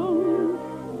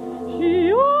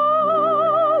 She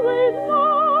always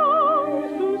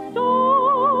longs to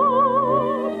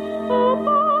start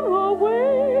upon her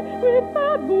way with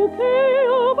that bouquet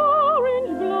of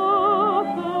orange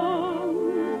blossom.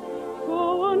 So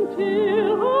until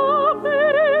her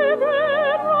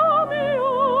favorite Romeo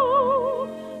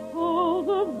falls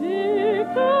a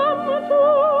victim to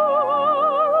her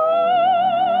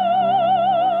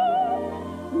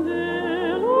own,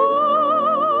 there'll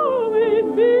always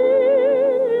be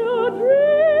a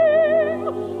dream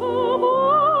of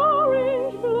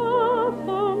orange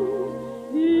blossoms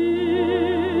in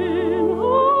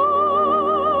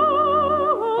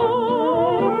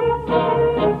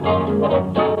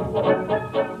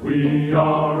We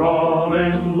are all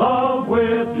in love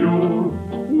with you.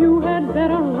 You had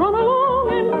better run along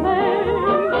and play.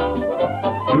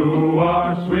 You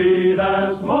are sweet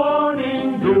as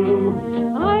morning dew.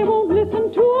 I won't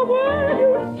listen to a word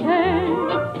you say.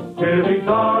 Kitty,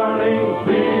 darling,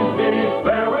 please be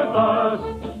fair with us.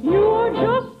 You're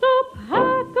just a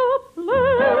pack of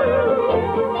flares.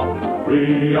 We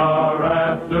are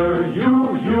after you,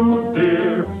 you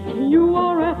dear. You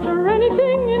are after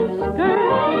anything in skirt.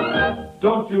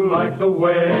 Don't you like the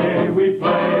way we play?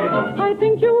 I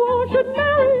think you all should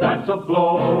marry. That's a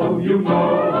blow, you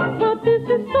know. But this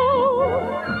is so.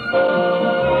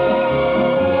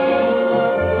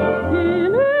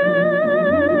 In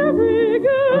every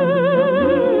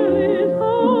girl's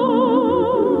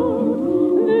heart,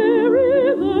 there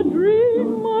is a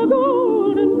dream, a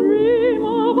golden dream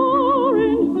of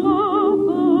orange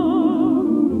blossom.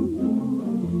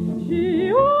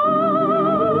 She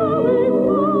always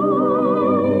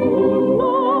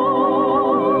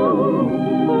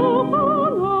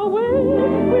upon her way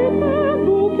with that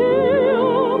bouquet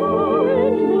of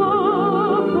orange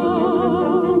blossoms.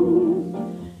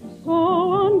 So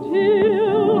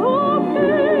until her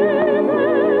favorite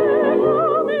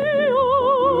Romeo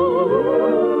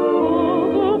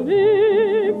falls a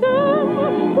victim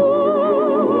to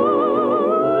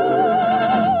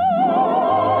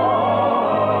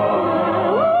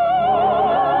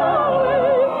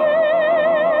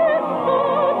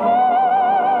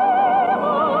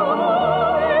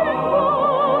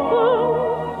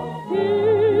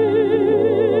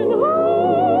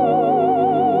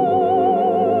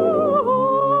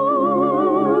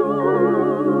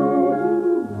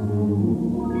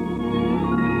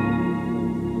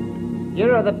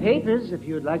Here are the papers, if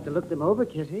you'd like to look them over,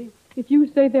 Kitty. If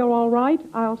you say they're all right,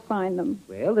 I'll sign them.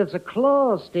 Well, there's a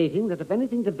clause stating that if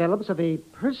anything develops of a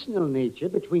personal nature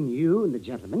between you and the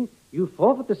gentleman, you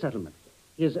forfeit the settlement.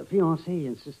 His fiancée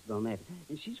insisted on that,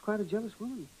 and she's quite a jealous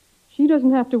woman. She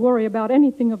doesn't have to worry about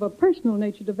anything of a personal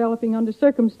nature developing under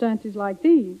circumstances like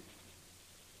these.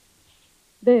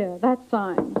 There, that's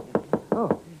signed.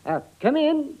 Oh, come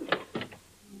in.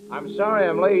 I'm sorry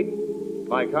I'm late.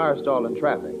 My car stalled in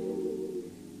traffic.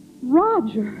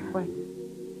 Roger. What?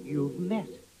 You've met?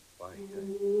 Why,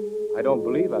 I don't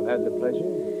believe I've had the pleasure.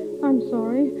 I'm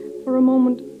sorry. For a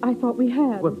moment, I thought we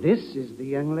had. Well, this is the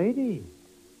young lady.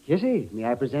 Kitty, may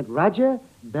I present Roger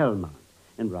Belmont?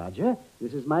 And Roger,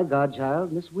 this is my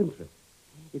godchild, Miss Winthrop.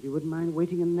 If you wouldn't mind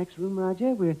waiting in the next room,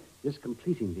 Roger, we're just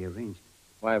completing the arrangement.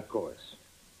 Why, of course.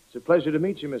 It's a pleasure to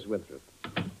meet you, Miss Winthrop.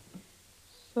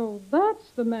 So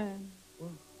that's the man.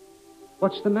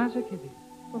 What's the matter, Kitty?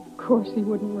 Of course he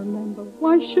wouldn't remember.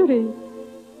 Why should he?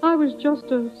 I was just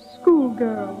a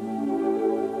schoolgirl.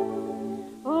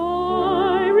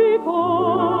 I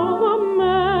recall the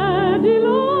mad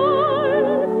delight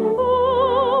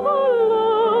of a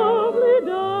lovely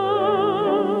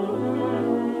dance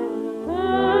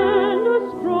and a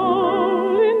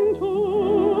stroll into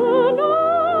a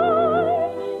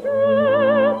night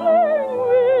trembling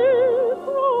with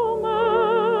romance.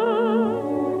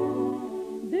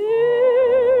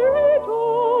 Dear, he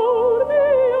told me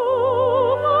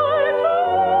of my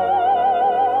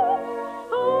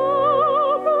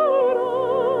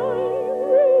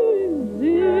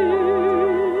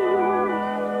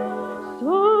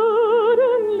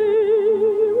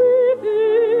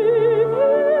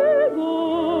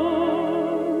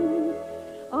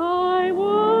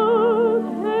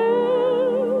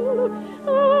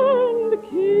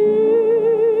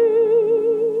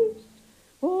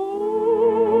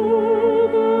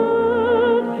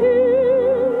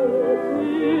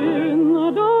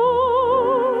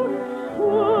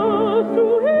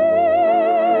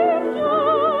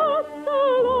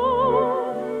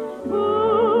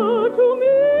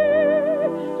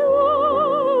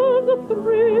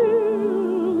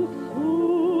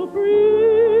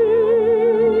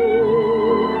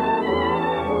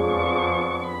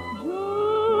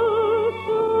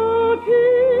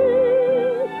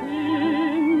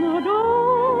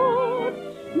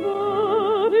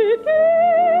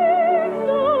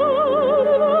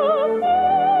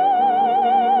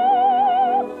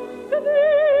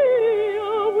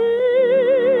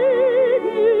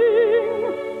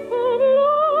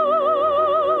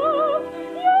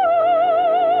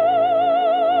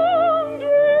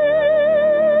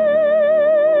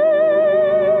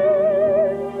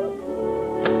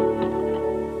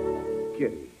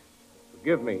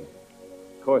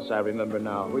course I remember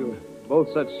now. We were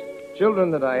both such children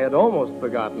that I had almost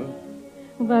forgotten.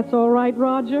 That's all right,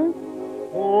 Roger.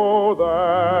 Oh,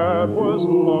 that was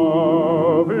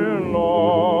love in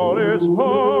all its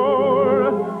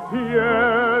power,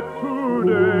 yet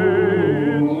today it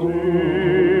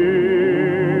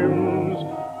seems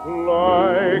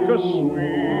like a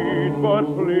sweet but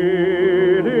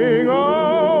fleeting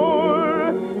hour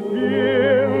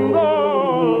in the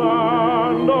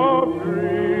land of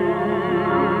dreams.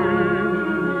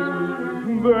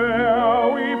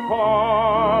 There we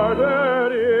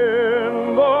parted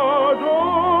in the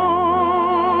dawn.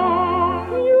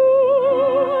 You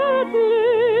had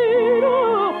played a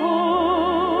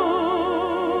part,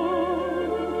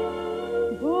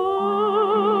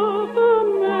 but the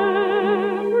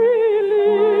memory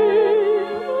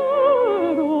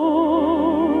lingered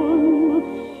on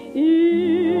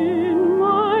in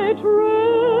my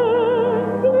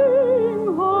trembling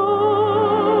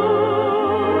heart.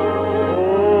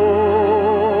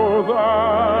 Oh,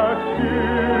 that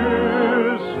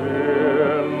kiss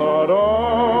in the dark.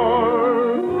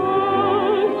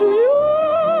 As you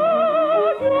just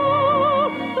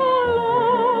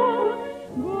alone,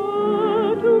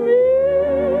 but to me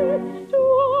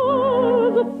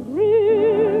 'twas a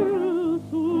thrill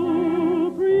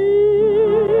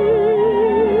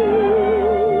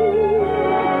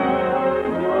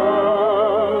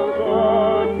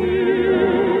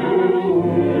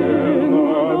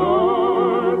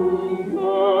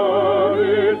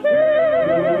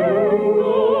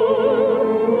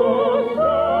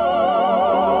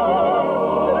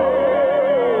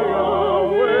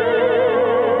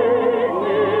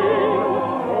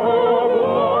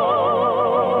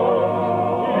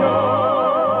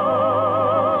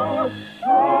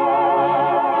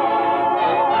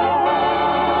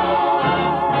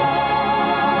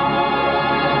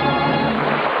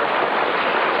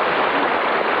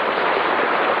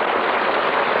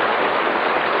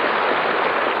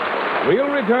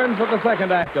We'll return for the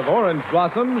second act of Orange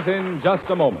Blossoms in just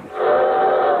a moment.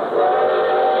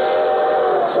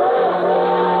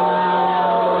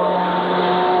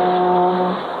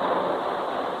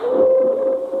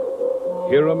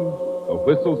 Hear 'em, the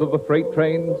whistles of the freight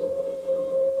trains?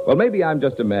 Well, maybe I'm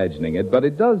just imagining it, but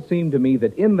it does seem to me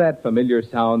that in that familiar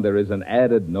sound there is an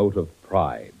added note of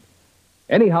pride.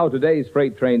 Anyhow, today's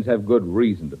freight trains have good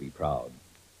reason to be proud.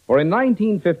 For in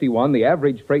 1951, the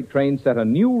average freight train set a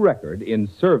new record in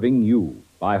serving you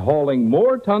by hauling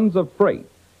more tons of freight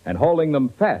and hauling them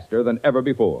faster than ever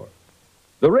before.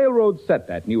 The railroads set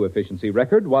that new efficiency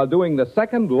record while doing the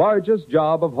second largest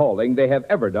job of hauling they have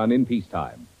ever done in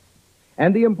peacetime.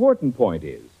 And the important point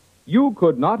is, you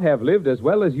could not have lived as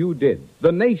well as you did.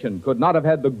 The nation could not have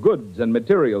had the goods and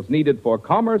materials needed for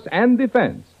commerce and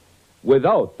defense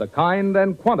without the kind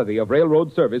and quantity of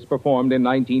railroad service performed in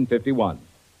 1951.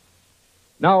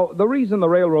 Now, the reason the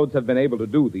railroads have been able to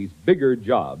do these bigger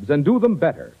jobs and do them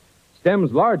better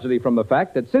stems largely from the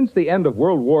fact that since the end of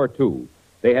World War II,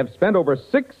 they have spent over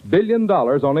 $6 billion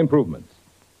on improvements.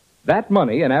 That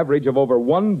money, an average of over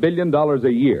 $1 billion a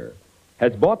year,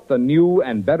 has bought the new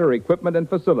and better equipment and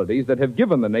facilities that have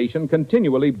given the nation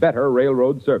continually better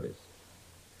railroad service.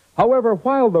 However,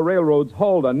 while the railroads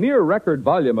hauled a near-record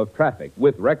volume of traffic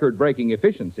with record-breaking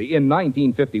efficiency in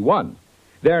 1951,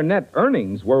 their net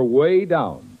earnings were way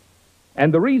down.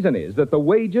 And the reason is that the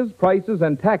wages, prices,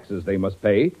 and taxes they must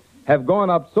pay have gone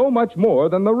up so much more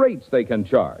than the rates they can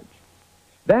charge.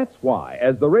 That's why,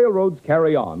 as the railroads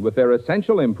carry on with their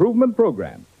essential improvement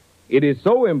program, it is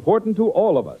so important to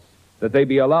all of us that they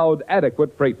be allowed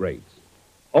adequate freight rates.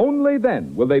 Only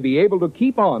then will they be able to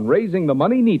keep on raising the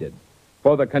money needed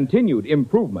for the continued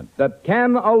improvement that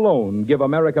can alone give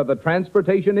America the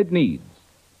transportation it needs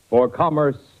for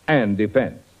commerce and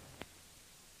defense.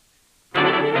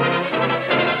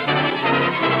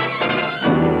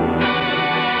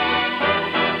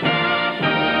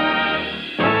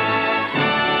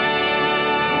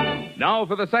 Now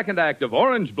for the second act of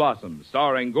Orange Blossoms,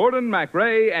 starring Gordon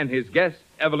MacRae and his guest,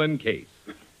 Evelyn Case.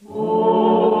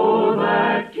 Oh,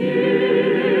 that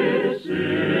kiss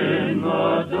in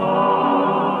the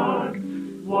dark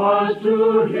was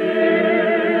to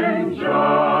him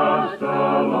just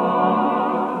a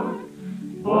lark,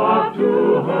 but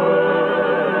to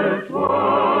her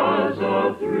 'twas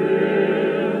a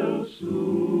thrill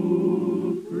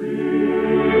supreme.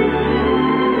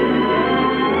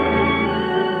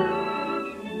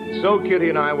 So Kitty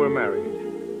and I were married.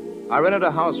 I rented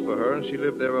a house for her, and she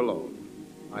lived there alone.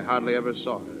 I hardly ever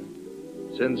saw her.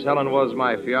 Since Helen was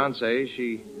my fiancée,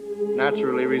 she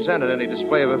naturally resented any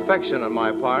display of affection on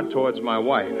my part towards my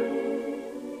wife.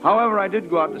 However, I did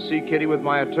go out to see Kitty with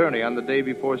my attorney on the day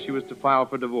before she was to file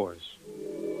for divorce.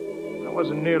 I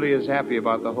wasn't nearly as happy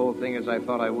about the whole thing as I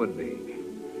thought I would be.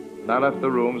 And I left the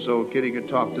room so Kitty could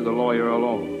talk to the lawyer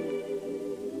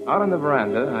alone. Out on the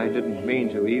veranda, I didn't mean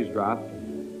to eavesdrop.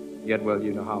 Yet, well,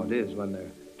 you know how it is when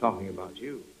they're talking about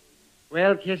you.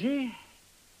 Well, Kitty,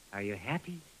 are you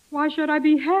happy? Why should I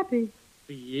be happy?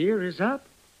 The year is up.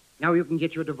 Now you can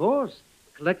get your divorce,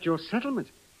 collect your settlement,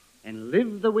 and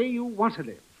live the way you want to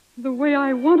live. The way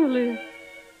I want to live.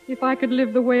 If I could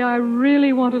live the way I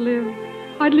really want to live,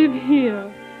 I'd live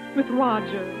here with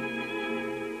Roger.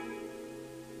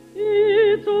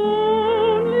 It's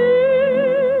only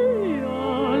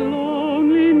a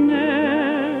lonely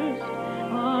nest.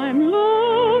 I'm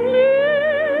lonely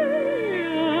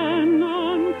and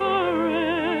uncaressed.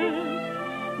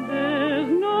 There's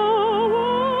no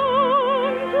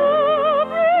one to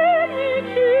bring me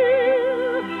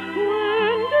cheer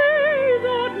when days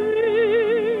are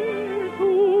drear, to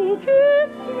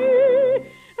kiss me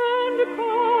and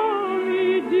call me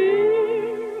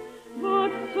dear.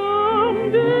 But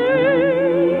someday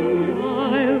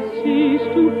I'll cease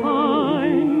to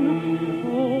pine.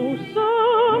 Oh,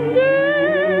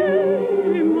 someday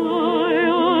my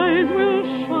eyes will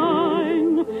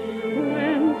shine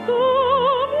when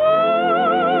someone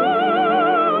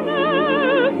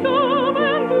has come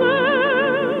and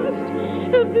blessed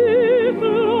this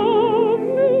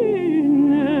lonely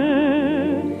nest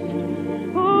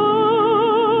of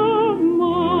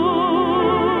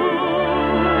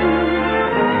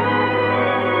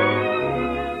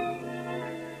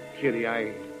Kitty,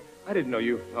 I didn't know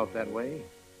you felt that way.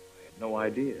 I had no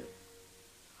idea.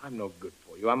 I'm no good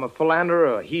for you. I'm a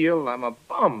philanderer, a heel. I'm a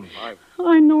bum.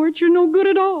 I know it. You're no good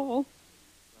at all.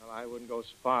 Well, I wouldn't go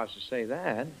so far as to say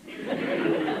that.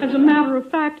 As a matter of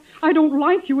fact, I don't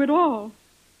like you at all.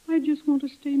 I just want to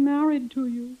stay married to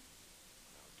you.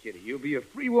 Kitty, you'll be a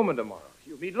free woman tomorrow.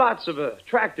 You'll meet lots of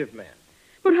attractive men.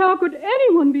 But how could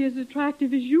anyone be as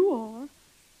attractive as you are?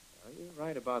 Well, you're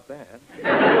right about that.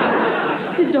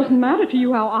 It doesn't matter to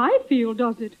you how I feel,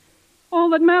 does it? All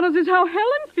that matters is how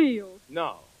Helen feels.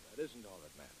 No, that isn't all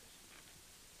that matters.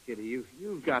 Kitty,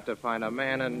 you've got to find a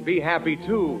man and be happy,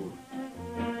 too.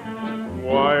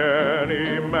 Why,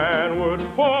 any man would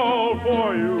fall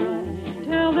for you.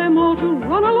 Tell them all to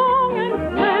run along and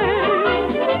play.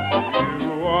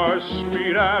 You are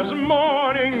sweet as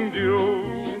morning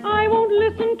dew. I won't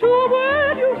listen to a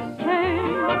word you say.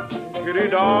 Kitty,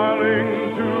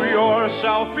 darling, to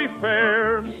yourself be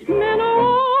fair. Men are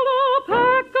all a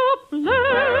pack of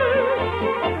flares.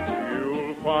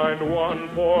 You'll find one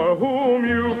for whom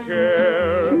you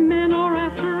care. Men are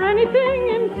after anything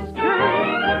in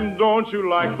skirt. Don't you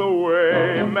like the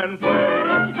way men play?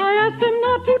 I ask them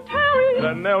not to tarry.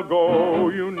 Then they'll go,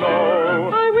 you know.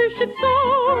 I wish it so.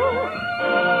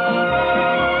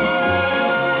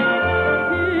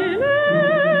 In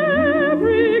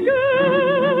every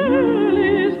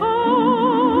girl's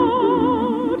heart,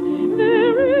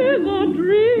 there is a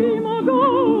dream, a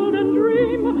golden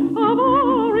dream of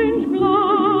orange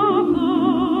blossom.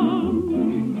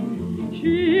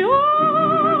 She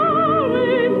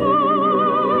always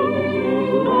longs to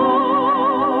start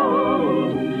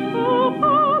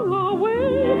upon the way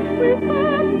with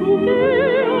that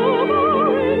bouquet of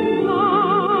orange blossom.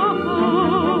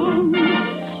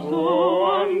 So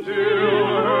until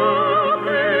her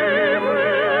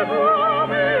favorite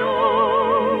Romeo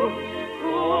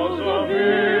calls a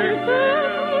victim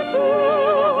to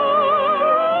her,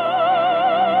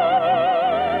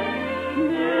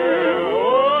 there'll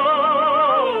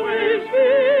always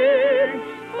be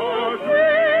a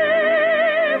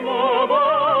dream of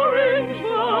orange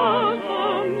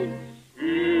blossoms in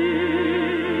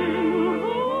her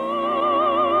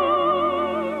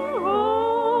heart.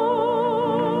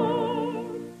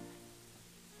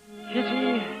 Kitty,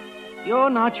 you're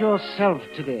not yourself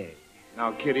today.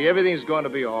 Now, Kitty, everything's going to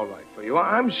be all right for you.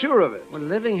 I'm sure of it. Well,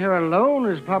 living here alone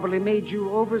has probably made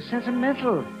you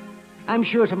over-sentimental. I'm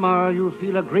sure tomorrow you'll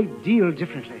feel a great deal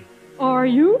differently. Are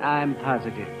you? I'm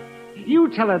positive. You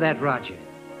tell her that, Roger.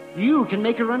 You can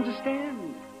make her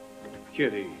understand.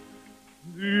 Kitty.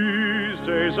 These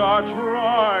days are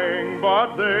trying,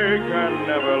 but they can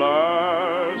never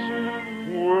last.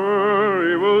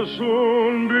 Worry will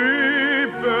soon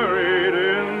be buried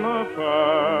in the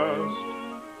past.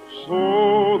 So,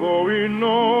 though we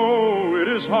know it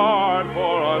is hard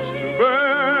for us to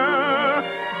bear,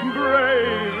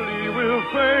 bravely we'll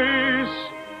face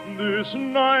this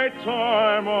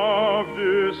nighttime of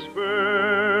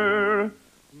despair.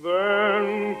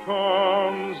 Then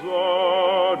comes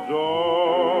the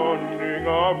dawning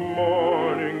of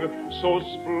morning, so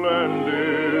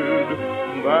splendid,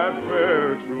 that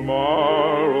fair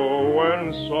tomorrow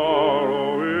when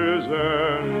sorrow is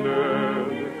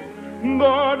ended.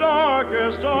 The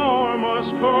darkest hour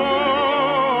must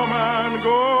come and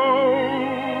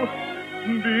go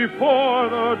before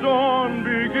the dawn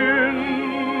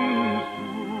begins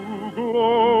to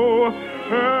glow.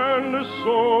 And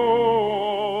so,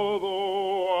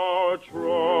 although our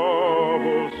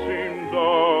troubles seem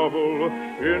double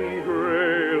in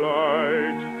gray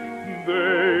light,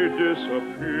 they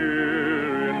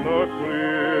disappear in the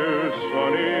clear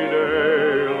sunny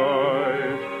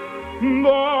daylight.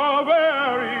 The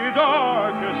very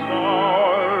darkest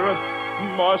hour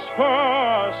must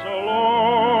pass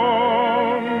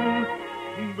along.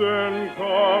 Then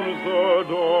comes the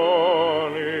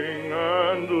dawning,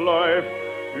 and life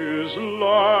is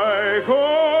like a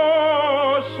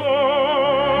song.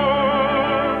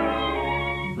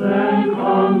 Then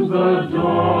comes the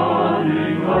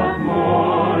dawning of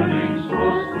morning so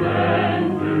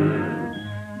splendid,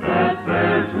 that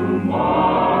fair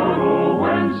tomorrow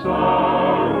when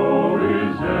sorrow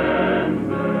is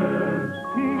ended.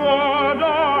 The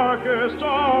darkest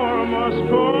hour must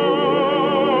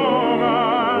come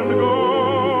and go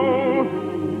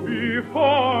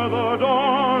before the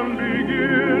dawn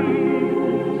begins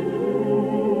to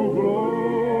glow.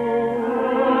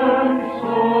 And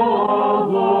so,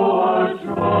 although our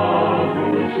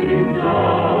troubles seem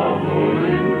double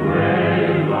in gray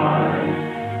light,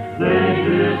 they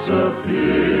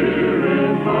disappear in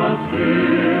the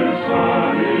clear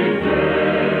sunny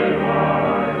daylight.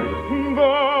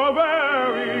 The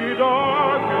very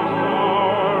darkest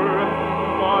hour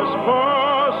must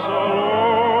pass along.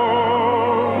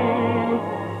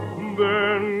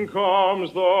 Then comes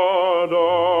the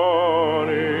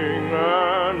dawning,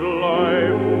 and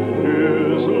life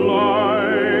is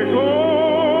like a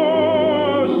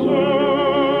song.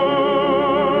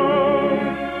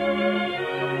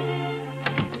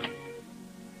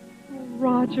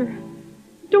 Roger,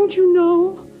 don't you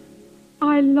know?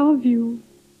 I love you.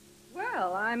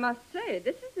 Well, I must say,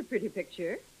 this is a pretty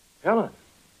picture. Helen.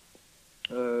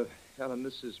 Helen,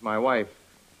 this is my wife.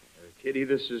 Kitty,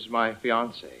 this is my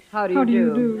fiancé. How do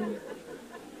you do?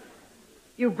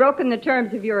 You've broken the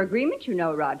terms of your agreement, you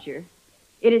know, Roger.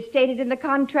 It is stated in the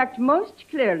contract most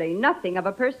clearly nothing of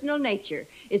a personal nature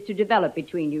is to develop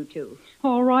between you two.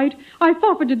 All right. I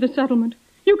forfeited the settlement.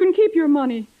 You can keep your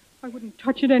money. I wouldn't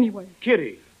touch it anyway.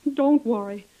 Kitty. Don't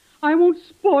worry. I won't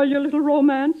spoil your little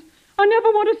romance. I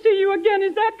never want to see you again.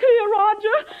 Is that clear,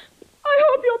 Roger? I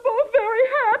hope you're both very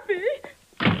happy.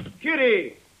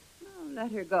 Kitty! Oh,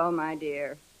 let her go, my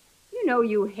dear. You know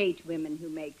you hate women who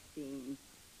make scenes.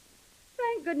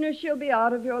 Thank goodness she'll be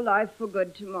out of your life for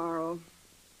good tomorrow.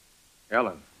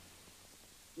 Helen.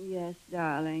 Yes,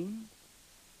 darling.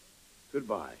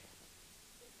 Goodbye.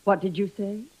 What did you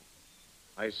say?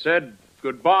 I said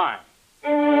goodbye.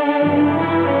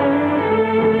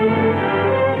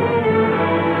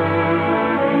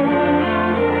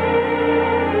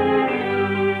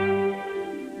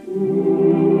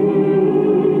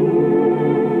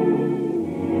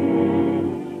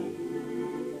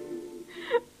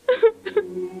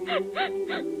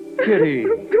 Kitty.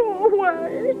 Go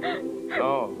away.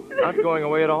 No, not going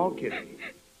away at all, Kitty.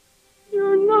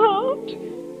 You're not?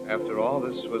 After all,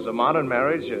 this was a modern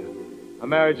marriage, a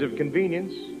marriage of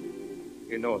convenience.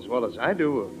 You know as well as I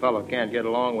do, a fellow can't get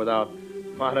along without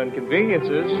modern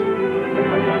conveniences.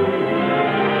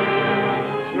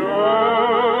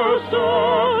 Just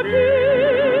a kiss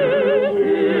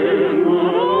in the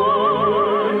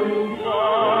morning,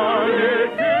 and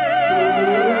it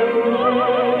kills the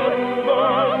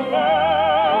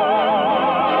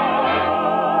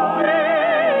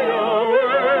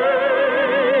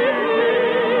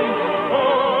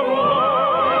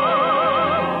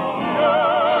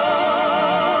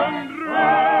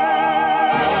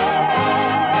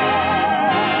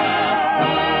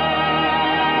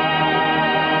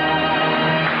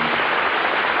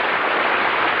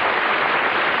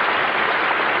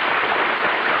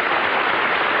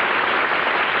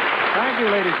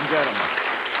Ladies and gentlemen,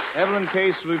 Evelyn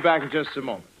Case will be back in just a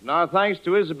moment. Now, thanks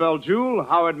to Isabel Jewell,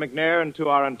 Howard McNair, and to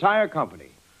our entire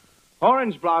company.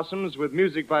 Orange Blossoms, with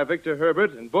music by Victor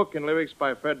Herbert and book and lyrics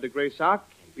by Fred de Greysock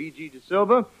and B.G. De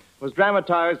Silva, was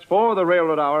dramatized for the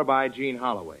Railroad Hour by Gene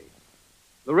Holloway.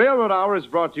 The Railroad Hour is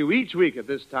brought to you each week at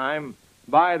this time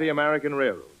by the American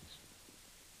Railroads.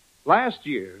 Last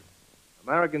year,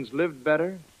 Americans lived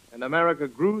better and America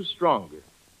grew stronger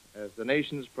as the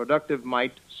nation's productive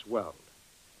might swelled.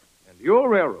 And your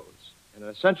railroads, an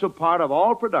essential part of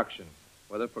all production,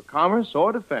 whether for commerce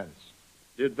or defense,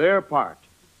 did their part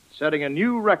setting a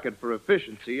new record for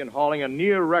efficiency and hauling a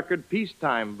near-record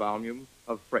peacetime volume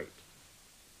of freight.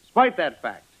 Despite that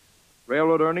fact,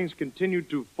 railroad earnings continued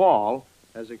to fall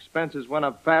as expenses went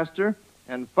up faster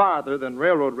and farther than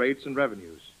railroad rates and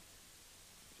revenues.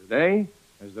 Today,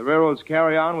 as the railroads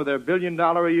carry on with their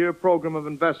billion-dollar-a-year program of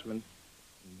investment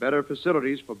in better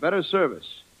facilities for better service,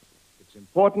 it's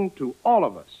important to all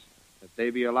of us that they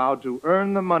be allowed to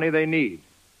earn the money they need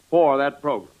for that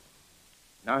program.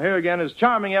 Now, here again is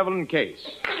charming Evelyn Case.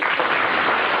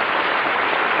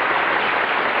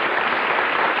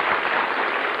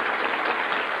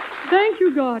 Thank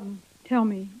you, Gordon. Tell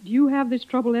me, do you have this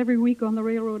trouble every week on the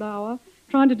Railroad Hour,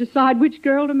 trying to decide which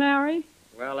girl to marry?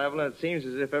 Well, Evelyn, it seems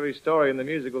as if every story in the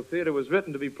musical theater was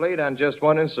written to be played on just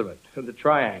one instrument, the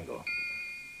triangle.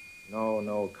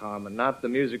 No, Carmen, not the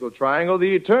musical triangle,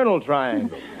 the eternal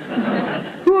triangle.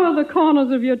 Who are the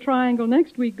corners of your triangle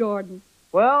next week, Gordon?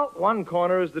 Well, one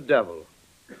corner is the devil,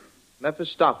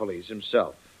 Mephistopheles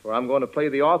himself, for I'm going to play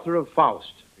the author of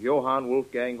Faust, Johann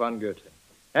Wolfgang von Goethe.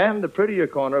 And the prettier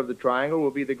corner of the triangle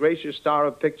will be the gracious star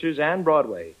of pictures and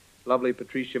Broadway, lovely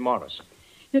Patricia Morrison.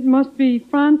 It must be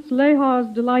Franz Lehar's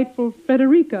delightful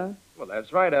Frederica. Well,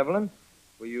 that's right, Evelyn.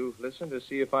 Will you listen to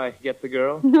see if I get the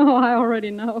girl? No, I already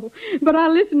know. But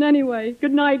I'll listen anyway.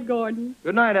 Good night, Gordon.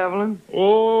 Good night, Evelyn.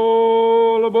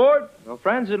 All aboard. Well,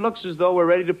 friends, it looks as though we're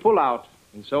ready to pull out.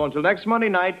 And so until next Monday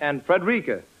night and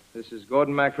Frederica, this is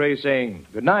Gordon MacRae saying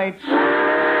good night.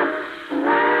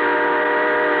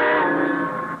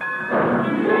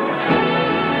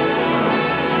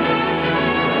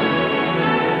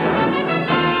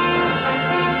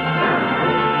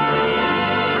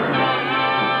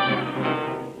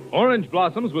 Orange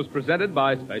Blossoms was presented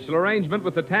by special arrangement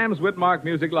with the Tams Whitmark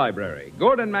Music Library.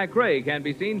 Gordon MacRae can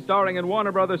be seen starring in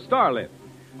Warner Brothers' Starlit.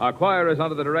 Our choir is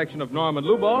under the direction of Norman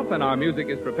Luboff, and our music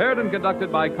is prepared and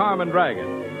conducted by Carmen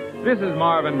Dragon. This is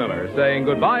Marvin Miller saying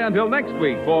goodbye until next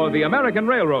week for the American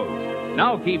Railroads.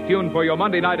 Now keep tuned for your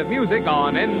Monday night of music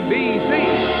on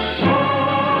NBC.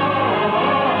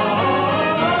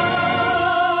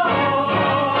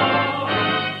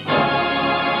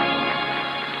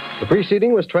 The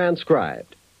preceding was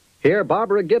transcribed. Hear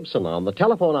Barbara Gibson on the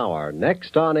telephone hour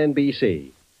next on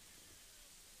NBC.